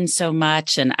I learned so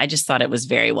much and I just thought it was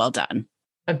very well done.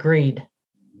 Agreed.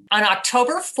 On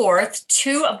October 4th,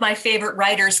 two of my favorite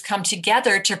writers come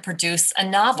together to produce a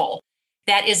novel.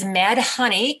 That is Mad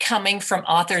Honey, coming from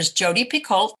authors Jodi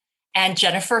Picoult and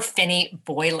Jennifer Finney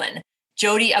Boylan.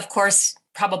 Jodi, of course,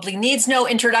 probably needs no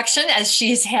introduction as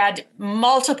she's had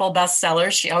multiple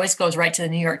bestsellers. She always goes right to the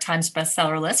New York Times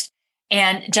bestseller list.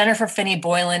 And Jennifer Finney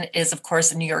Boylan is, of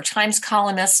course, a New York Times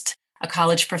columnist, a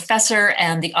college professor,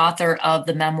 and the author of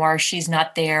the memoir She's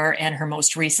Not There and her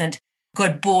most recent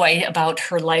Good Boy, about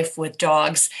her life with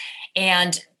dogs.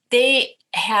 And they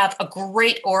have a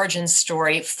great origin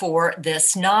story for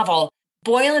this novel.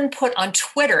 Boylan put on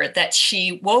Twitter that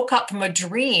she woke up from a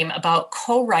dream about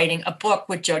co-writing a book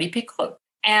with Jodi Picoult.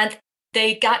 And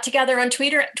they got together on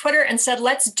Twitter and said,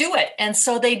 let's do it. And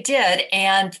so they did.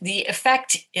 And the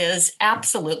effect is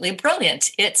absolutely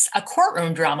brilliant. It's a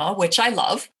courtroom drama, which I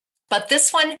love. But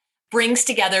this one brings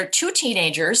together two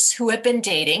teenagers who have been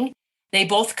dating. They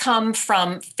both come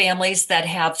from families that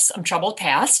have some troubled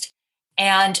past.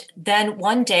 And then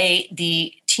one day,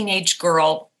 the teenage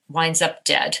girl winds up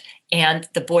dead and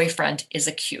the boyfriend is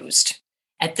accused.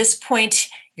 At this point,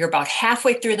 you're about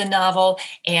halfway through the novel,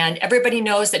 and everybody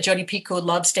knows that Jodi Picoult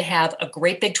loves to have a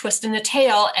great big twist in the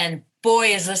tail, and boy,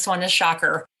 is this one a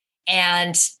shocker.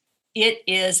 And it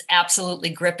is absolutely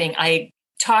gripping. I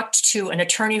talked to an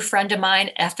attorney friend of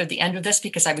mine after the end of this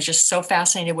because I was just so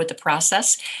fascinated with the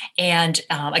process. And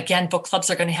again, book clubs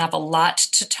are going to have a lot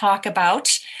to talk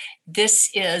about. This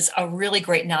is a really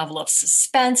great novel of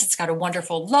suspense. It's got a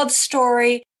wonderful love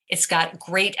story. It's got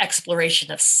great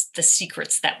exploration of the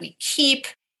secrets that we keep,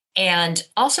 and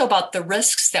also about the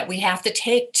risks that we have to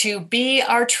take to be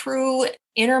our true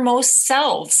innermost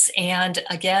selves. And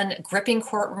again, gripping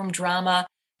courtroom drama,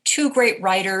 two great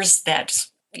writers that,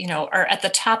 are at the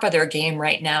top of their game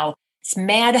right now. It's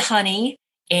Mad Honey,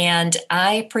 and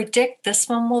I predict this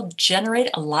one will generate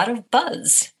a lot of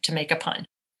buzz, to make a pun.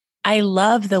 I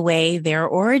love the way their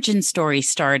origin story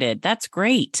started. That's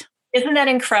great. Isn't that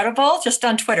incredible? Just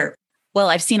on Twitter. Well,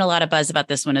 I've seen a lot of buzz about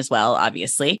this one as well,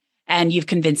 obviously. and you've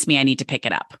convinced me I need to pick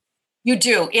it up. You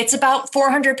do. It's about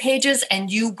 400 pages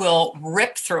and you will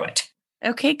rip through it.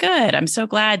 Okay, good. I'm so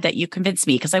glad that you convinced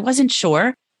me because I wasn't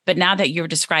sure. But now that you're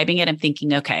describing it, I'm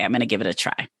thinking, okay, I'm going to give it a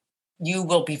try. You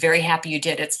will be very happy you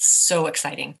did. It's so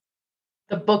exciting.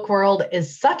 The book world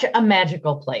is such a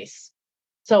magical place.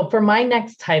 So for my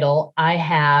next title, I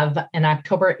have an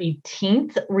October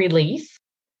 18th release,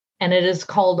 and it is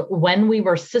called When We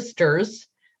Were Sisters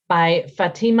by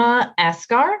Fatima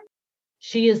Asghar.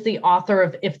 She is the author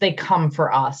of If They Come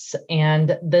for Us,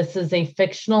 and this is a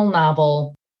fictional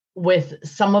novel with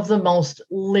some of the most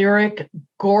lyric,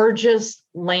 gorgeous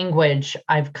language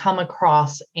I've come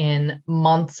across in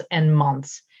months and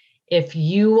months. If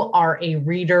you are a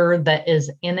reader that is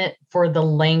in it for the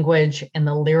language and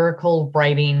the lyrical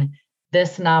writing,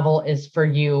 this novel is for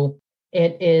you.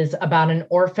 It is about an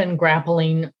orphan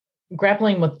grappling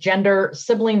with gender,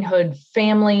 siblinghood,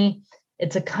 family.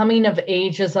 It's a coming of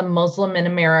age as a Muslim in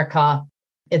America.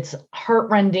 It's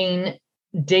heartrending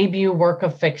debut work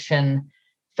of fiction.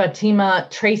 Fatima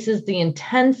traces the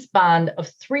intense bond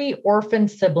of three orphan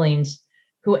siblings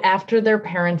who, after their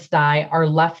parents die, are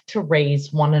left to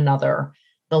raise one another.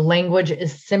 The language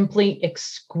is simply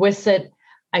exquisite.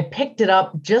 I picked it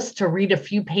up just to read a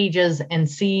few pages and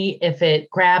see if it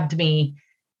grabbed me,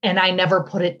 and I never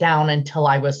put it down until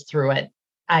I was through it.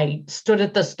 I stood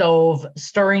at the stove,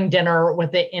 stirring dinner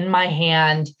with it in my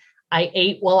hand. I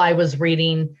ate while I was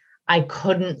reading. I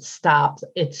couldn't stop.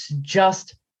 It's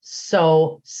just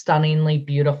so stunningly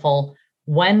beautiful.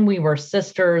 When We Were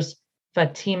Sisters,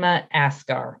 Fatima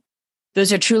Asghar.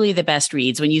 Those are truly the best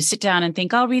reads. When you sit down and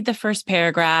think, I'll read the first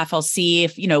paragraph, I'll see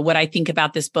if, what I think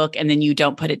about this book, and then you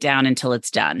don't put it down until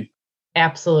it's done.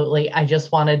 Absolutely. I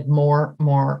just wanted more.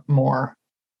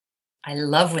 I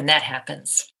love when that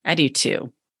happens. I do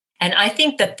too. And I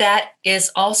think that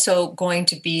is also going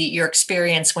to be your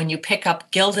experience when you pick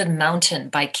up Gilded Mountain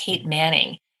by Kate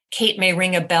Manning. Kate may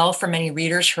ring a bell for many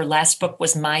readers. Her last book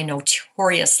was My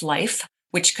Notorious Life,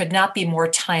 which could not be more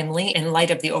timely in light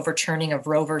of the overturning of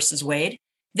Roe versus Wade.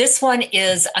 This one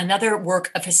is another work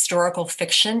of historical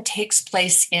fiction, takes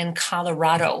place in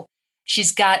Colorado.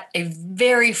 She's got a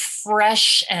very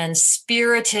fresh and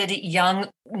spirited young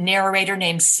narrator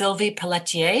named Sylvie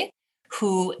Pelletier,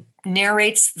 who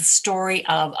narrates the story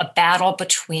of a battle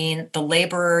between the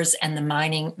laborers and the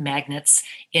mining magnates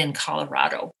in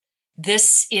Colorado.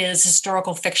 This is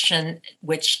historical fiction,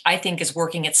 which I think is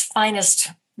working its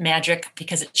finest magic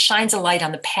because it shines a light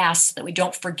on the past so that we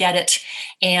don't forget it.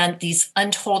 And these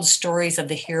untold stories of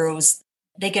the heroes,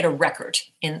 they get a record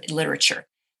in literature.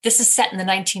 This is set in the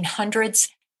 1900s,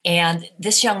 and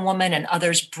this young woman and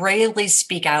others bravely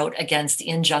speak out against the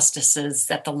injustices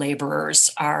that the laborers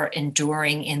are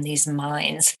enduring in these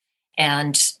mines.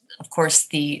 And of course,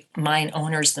 the mine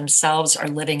owners themselves are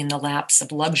living in the laps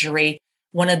of luxury.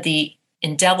 One of the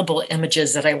indelible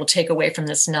images that I will take away from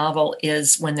this novel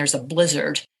is when there's a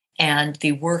blizzard and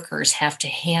the workers have to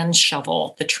hand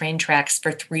shovel the train tracks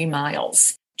for 3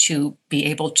 miles to be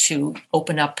able to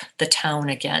open up the town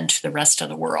again to the rest of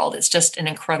the world. It's just an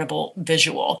incredible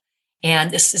visual.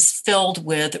 And this is filled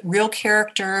with real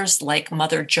characters like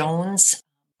Mother Jones,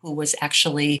 who was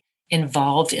actually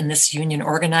involved in this union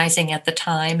organizing at the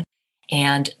time.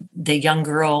 And the young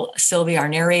girl, Sylvie, our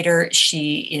narrator,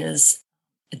 she is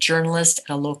a journalist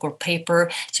at a local paper.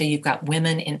 So you've got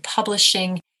women in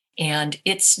publishing, and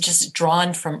it's just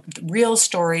drawn from real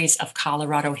stories of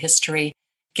Colorado history.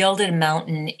 Gilded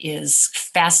Mountain is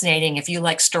fascinating. If you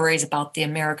like stories about the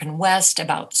American West,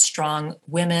 about strong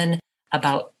women,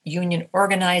 about union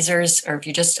organizers, or if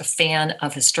you're just a fan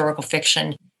of historical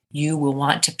fiction, you will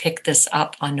want to pick this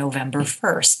up on November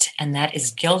 1st. And that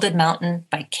is Gilded Mountain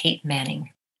by Kate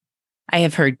Manning. I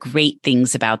have heard great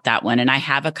things about that one, and I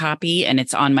have a copy and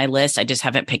it's on my list. I just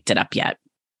haven't picked it up yet.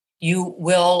 You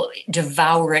will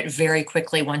devour it very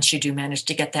quickly once you do manage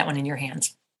to get that one in your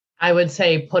hands. I would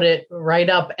say put it right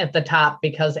up at the top,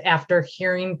 because after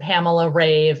hearing Pamela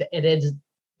rave, it has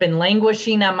been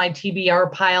languishing on my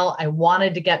TBR pile. I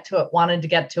wanted to get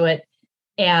to it.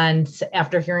 And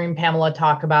after hearing Pamela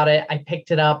talk about it, I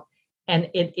picked it up, and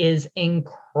it is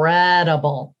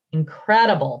incredible.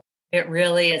 It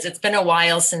really is. It's been a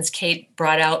while since Kate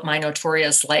brought out My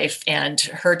Notorious Life, and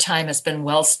her time has been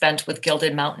well spent with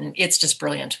Gilded Mountain. It's just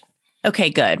brilliant. Okay,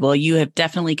 good. Well, you have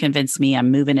definitely convinced me. I'm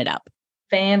moving it up.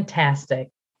 Fantastic.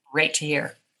 Great to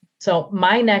hear. So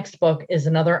my next book is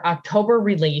another October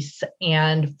release.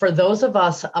 And for those of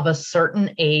us of a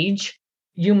certain age,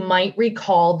 you might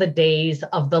recall the days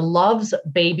of the Love's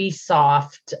Baby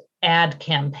Soft ad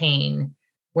campaign,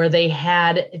 where they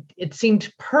had, it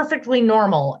seemed perfectly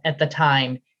normal at the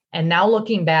time, And now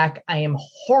looking back, I am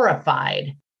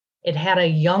horrified. It had a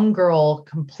young girl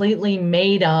completely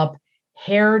made up,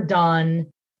 hair done,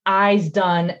 eyes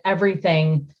done,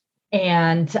 everything.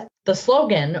 And the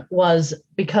slogan was,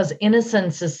 because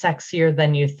innocence is sexier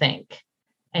than you think.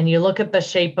 And you look at the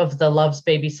shape of the Love's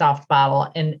Baby Soft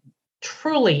bottle, and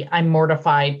truly, I'm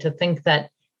mortified to think that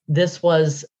this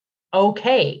was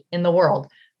okay in the world.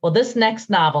 Well, this next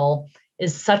novel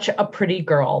is Such a Pretty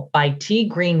Girl by T.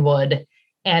 Greenwood.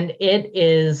 And it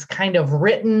is kind of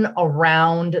written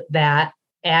around that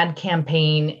ad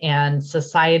campaign and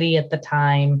society at the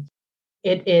time.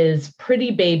 It is Pretty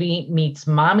Baby meets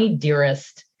Mommy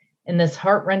Dearest in this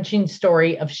heart-wrenching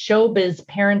story of showbiz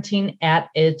parenting at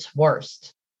its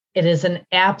worst. It is an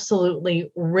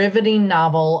absolutely riveting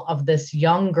novel of this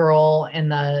young girl in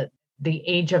the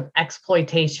age of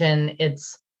exploitation.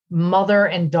 It's mother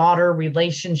and daughter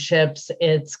relationships.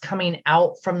 It's coming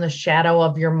out from the shadow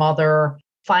of your mother,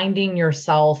 finding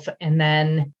yourself, and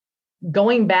then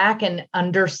going back and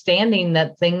understanding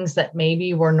that things that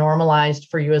maybe were normalized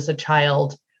for you as a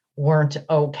child weren't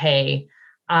okay.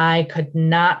 I could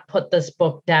not put this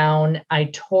book down. I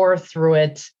tore through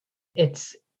it.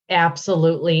 It's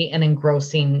absolutely an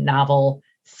engrossing novel.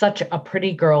 Such a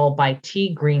Pretty Girl by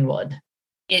T. Greenwood.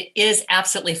 It is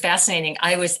absolutely fascinating.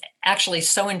 I was actually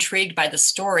so intrigued by the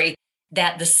story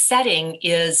that the setting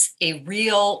is a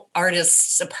real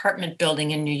artist's apartment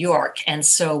building in New York. And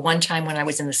so one time when I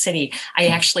was in the city, I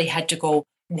actually had to go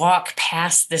walk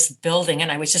past this building, and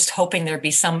I was just hoping there'd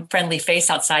be some friendly face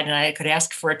outside and I could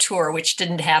ask for a tour, which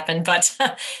didn't happen. But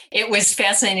it was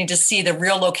fascinating to see the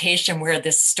real location where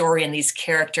this story and these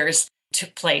characters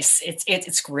took place.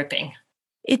 It's gripping.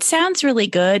 It sounds really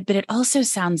good, but it also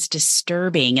sounds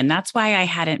disturbing. And that's why I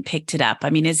hadn't picked it up. I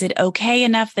mean, is it okay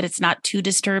enough that it's not too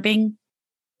disturbing?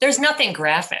 There's nothing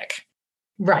graphic.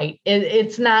 Right.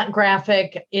 It's not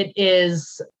graphic.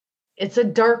 It's a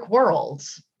dark world,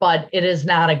 but it is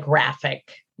not a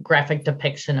graphic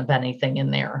depiction of anything in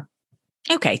there.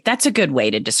 Okay, that's a good way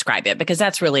to describe it, because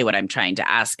that's really what I'm trying to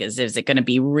ask is it going to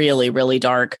be really, really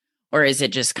dark, or is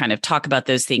it just kind of talk about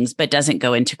those things, but doesn't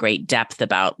go into great depth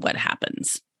about what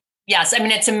happens? Yes. I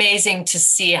mean, it's amazing to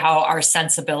see how our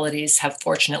sensibilities have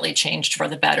fortunately changed for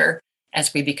the better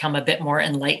as we become a bit more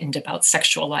enlightened about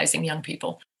sexualizing young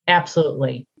people.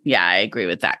 Absolutely. Yeah, I agree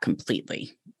with that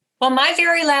completely. Well, my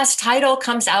very last title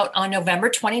comes out on November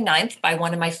 29th by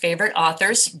one of my favorite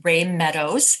authors, Ray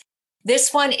Meadows.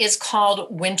 This one is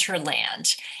called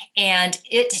Winterland, and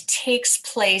it takes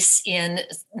place in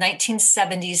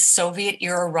 1970s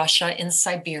Soviet-era Russia in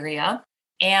Siberia.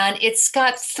 And it's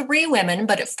got 3 women,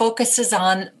 but it focuses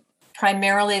on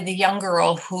primarily the young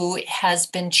girl who has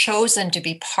been chosen to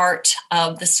be part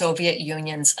of the Soviet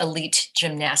Union's elite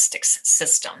gymnastics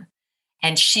system.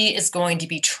 And she is going to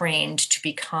be trained to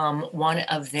become one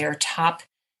of their top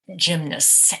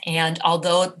gymnasts. And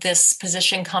although this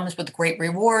position comes with great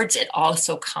rewards, it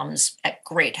also comes at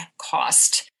great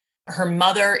cost. Her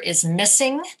mother is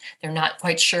missing. They're not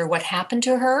quite sure what happened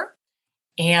to her.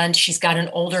 And she's got an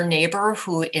older neighbor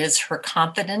who is her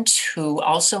confidant, who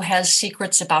also has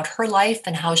secrets about her life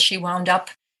and how she wound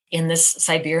up in this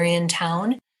Siberian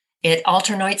town. It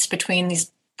alternates between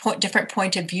these different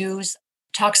point of views,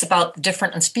 talks about the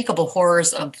different unspeakable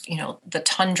horrors of, the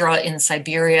tundra in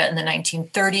Siberia in the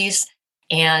 1930s,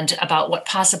 and about what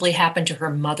possibly happened to her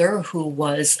mother, who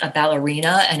was a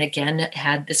ballerina and again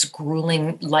had this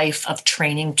grueling life of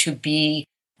training to be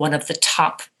one of the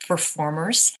top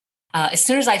performers. As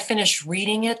soon as I finished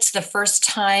reading it the first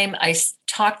time, I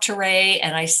talked to Ray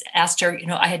and I asked her,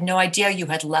 I had no idea you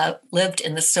had lived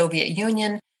in the Soviet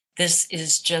Union. This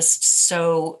is just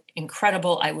so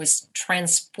incredible. I was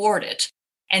transported.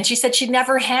 And she said she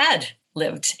never had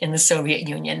lived in the Soviet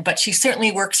Union, but she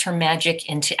certainly works her magic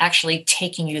into actually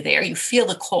taking you there. You feel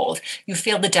the cold, you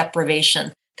feel the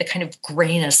deprivation, the kind of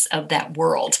grayness of that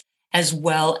world, as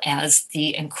well as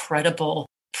the incredible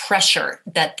pressure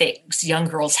that these young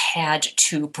girls had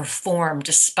to perform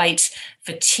despite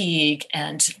fatigue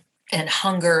and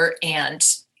hunger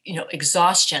and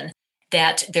exhaustion,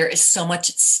 that there is so much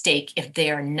at stake if they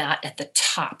are not at the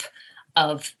top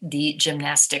of the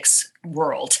gymnastics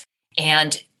world.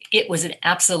 And it was an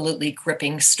absolutely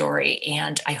gripping story.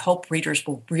 And I hope readers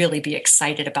will really be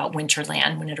excited about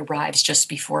Winterland when it arrives just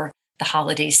before the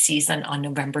holiday season on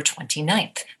November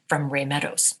 29th from Ray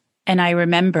Meadows. And I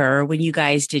remember when you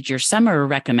guys did your summer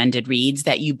recommended reads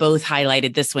that you both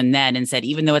highlighted this one then and said,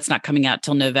 even though it's not coming out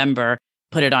till November,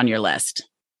 put it on your list.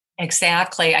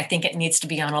 Exactly. I think it needs to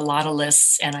be on a lot of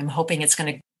lists, and I'm hoping it's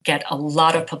going to get a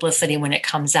lot of publicity when it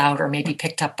comes out, or maybe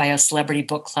picked up by a celebrity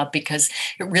book club, because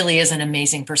it really is an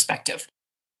amazing perspective.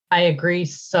 I agree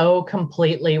so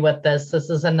completely with this. This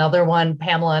is another one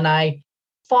Pamela and I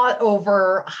fought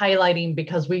over highlighting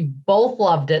because we both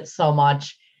loved it so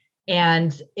much.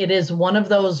 And it is one of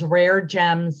those rare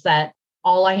gems that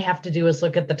all I have to do is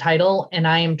look at the title and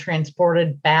I am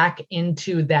transported back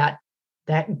into that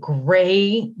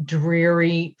gray,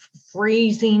 dreary,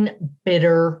 freezing,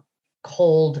 bitter,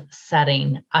 cold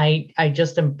setting. I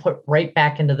just am put right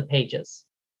back into the pages.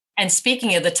 And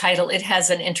speaking of the title, it has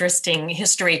an interesting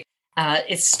history.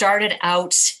 It started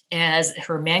out as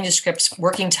her manuscript's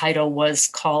working title was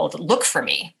called Look for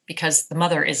Me because the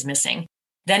mother is missing.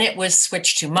 Then it was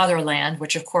switched to Motherland,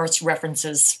 which of course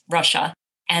references Russia.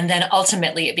 And then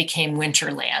ultimately it became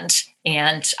Winterland.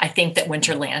 And I think that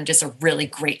Winterland is a really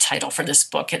great title for this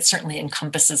book. It certainly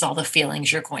encompasses all the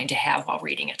feelings you're going to have while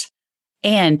reading it.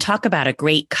 And talk about a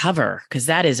great cover, because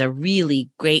that is a really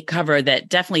great cover that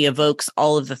definitely evokes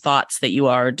all of the thoughts that you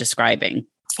are describing.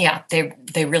 Yeah,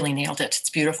 they really nailed it.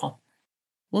 It's beautiful.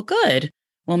 Well, good.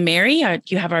 Well, Mary, do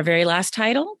you have our very last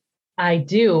title? I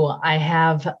do. I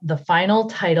have the final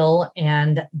title,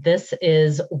 and this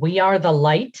is We Are the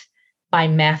Light by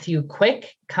Matthew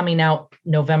Quick, coming out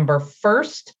November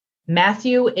 1st.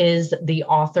 Matthew is the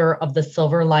author of the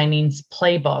Silver Linings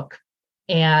Playbook,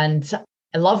 and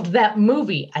I loved that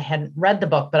movie. I hadn't read the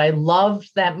book, but I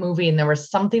loved that movie, and there was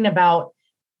something about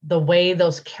the way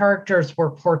those characters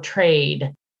were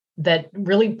portrayed that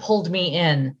really pulled me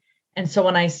in. And so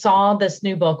when I saw this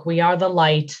new book, We Are the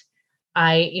Light,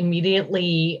 I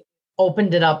immediately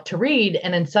opened it up to read.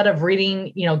 And instead of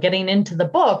reading, getting into the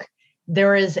book,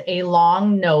 there is a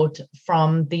long note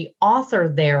from the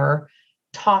author there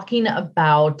talking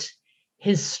about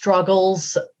his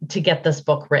struggles to get this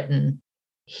book written.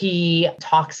 He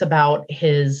talks about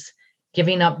his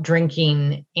giving up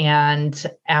drinking, and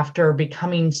after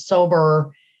becoming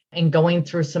sober and going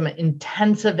through some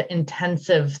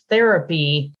intensive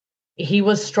therapy, he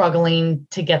was struggling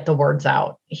to get the words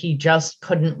out. He just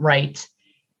couldn't write.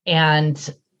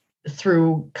 And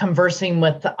through conversing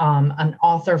with an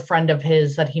author friend of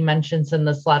his that he mentions in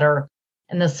this letter,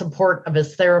 and the support of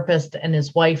his therapist and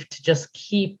his wife to just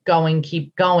keep going,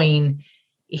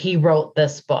 he wrote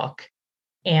this book.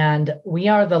 And We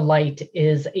Are the Light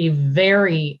is a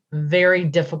very, very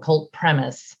difficult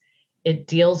premise. It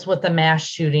deals with a mass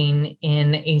shooting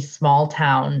in a small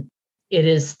town. It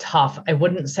is tough. I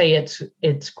wouldn't say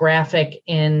it's graphic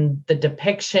in the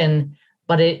depiction,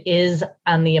 but it is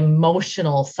on the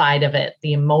emotional side of it.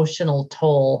 The emotional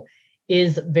toll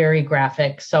is very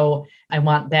graphic. So I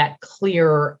want that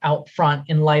clear out front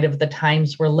in light of the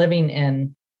times we're living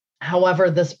in. However,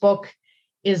 this book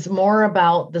is more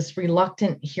about this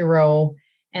reluctant hero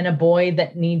and a boy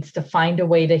that needs to find a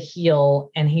way to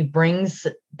heal. And he brings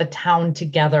the town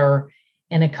together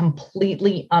in a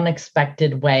completely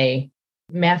unexpected way.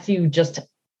 Matthew just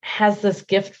has this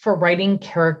gift for writing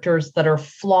characters that are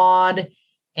flawed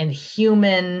and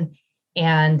human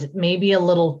and maybe a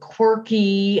little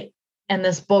quirky. And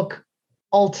this book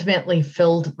ultimately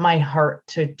filled my heart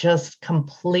to just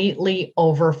completely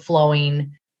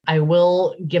overflowing. I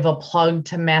will give a plug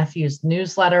to Matthew's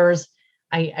newsletters.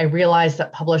 I realize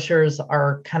that publishers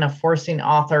are kind of forcing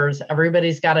authors.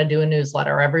 Everybody's got to do a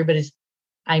newsletter.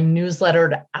 I'm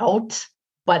newslettered out,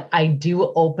 but I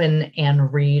do open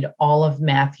and read all of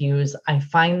Matthew's. I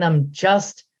find them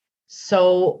just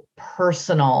so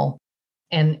personal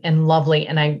and lovely.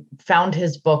 And I found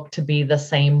his book to be the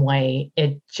same way.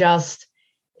 It just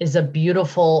is a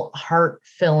beautiful,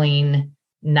 heart-filling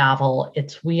novel.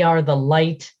 It's We Are the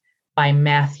Light by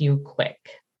Matthew Quick.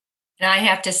 And I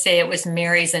have to say, it was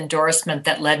Mary's endorsement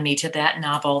that led me to that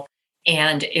novel.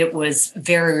 And it was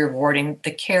very rewarding.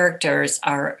 The characters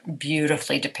are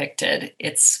beautifully depicted.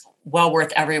 It's well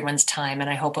worth everyone's time. And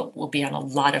I hope it will be on a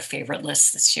lot of favorite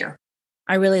lists this year.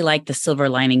 I really like the Silver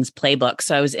Linings Playbook.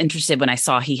 So I was interested when I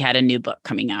saw he had a new book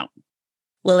coming out.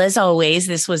 Well, as always,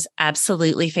 this was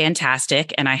absolutely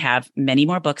fantastic. And I have many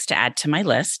more books to add to my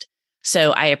list.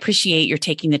 So I appreciate your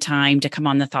taking the time to come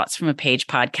on the Thoughts from a Page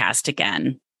podcast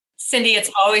again. Cindy, it's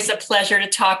always a pleasure to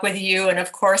talk with you. And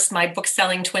of course, my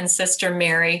book-selling twin sister,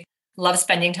 Mary. Love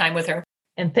spending time with her.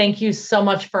 And thank you so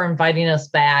much for inviting us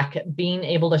back, being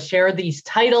able to share these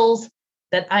titles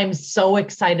that I'm so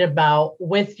excited about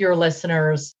with your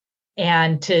listeners,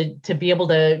 and to be able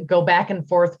to go back and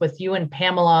forth with you and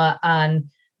Pamela on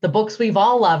the books we've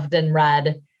all loved and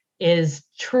read is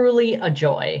truly a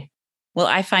joy. Well,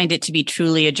 I find it to be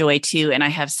truly a joy too, and I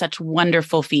have such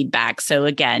wonderful feedback. So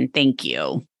again, thank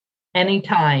you.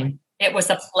 Anytime. It was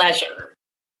a pleasure.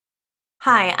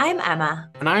 Hi, I'm Emma.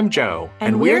 And I'm Joe.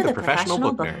 And we're the Professional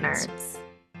Book Nerds.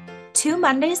 2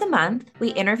 Mondays a month,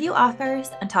 we interview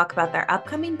authors and talk about their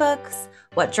upcoming books,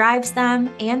 what drives them,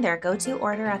 and their go-to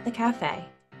order at the cafe.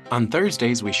 On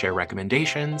Thursdays, we share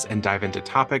recommendations and dive into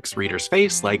topics readers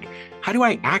face, like how do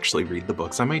I actually read the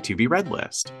books on my to-be-read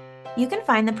list? You can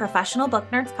find the Professional Book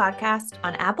Nerds podcast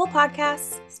on Apple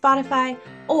Podcasts, Spotify,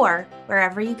 or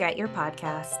wherever you get your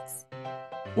podcasts.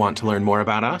 Want to learn more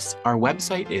about us? Our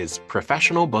website is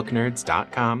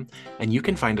professionalbooknerds.com, and you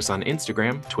can find us on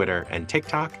Instagram, Twitter, and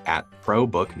TikTok at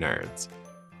ProBookNerds.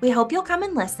 We hope you'll come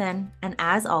and listen, and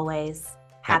as always,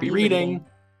 Happy reading!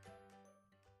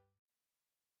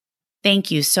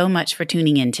 Thank you so much for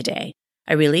tuning in today.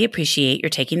 I really appreciate your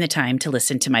taking the time to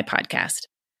listen to my podcast.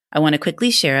 I want to quickly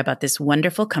share about this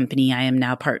wonderful company I am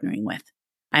now partnering with.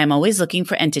 I am always looking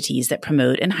for entities that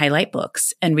promote and highlight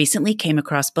books, and recently came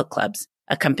across Book Clubs,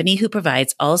 a company who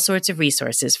provides all sorts of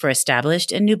resources for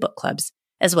established and new book clubs,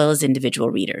 as well as individual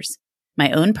readers.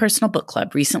 My own personal book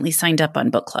club recently signed up on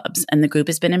Book Clubs, and the group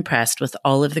has been impressed with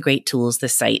all of the great tools the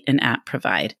site and app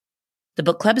provide. The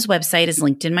Book Club's website is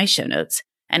linked in my show notes,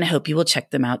 and I hope you will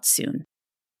check them out soon.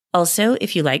 Also,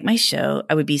 if you like my show,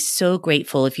 I would be so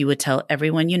grateful if you would tell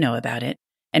everyone you know about it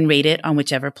and rate it on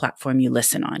whichever platform you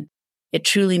listen on. It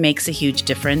truly makes a huge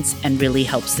difference and really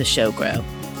helps the show grow.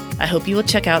 I hope you will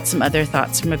check out some other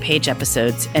Thoughts from a Page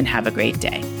episodes and have a great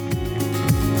day.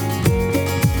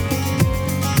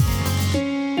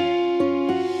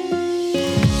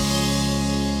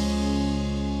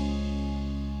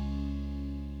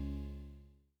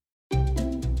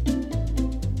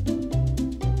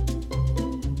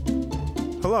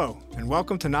 Hello, and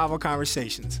welcome to Novel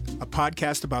Conversations, a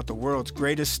podcast about the world's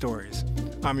greatest stories.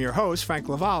 I'm your host, Frank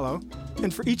Lavallo,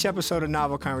 and for each episode of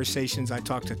Novel Conversations, I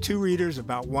talk to 2 readers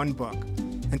about one book.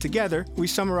 And together, we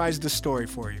summarize the story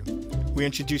for you. We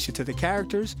introduce you to the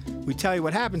characters, we tell you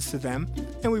what happens to them,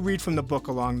 and we read from the book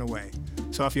along the way.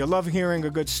 So if you love hearing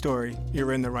a good story,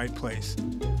 you're in the right place.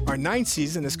 Our 9th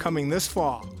season is coming this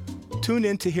fall. Tune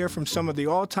in to hear from some of the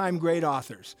all-time great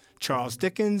authors, Charles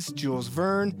Dickens, Jules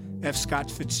Verne, F.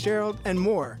 Scott Fitzgerald, and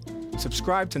more.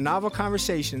 Subscribe to Novel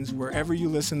Conversations wherever you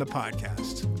listen to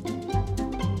podcasts.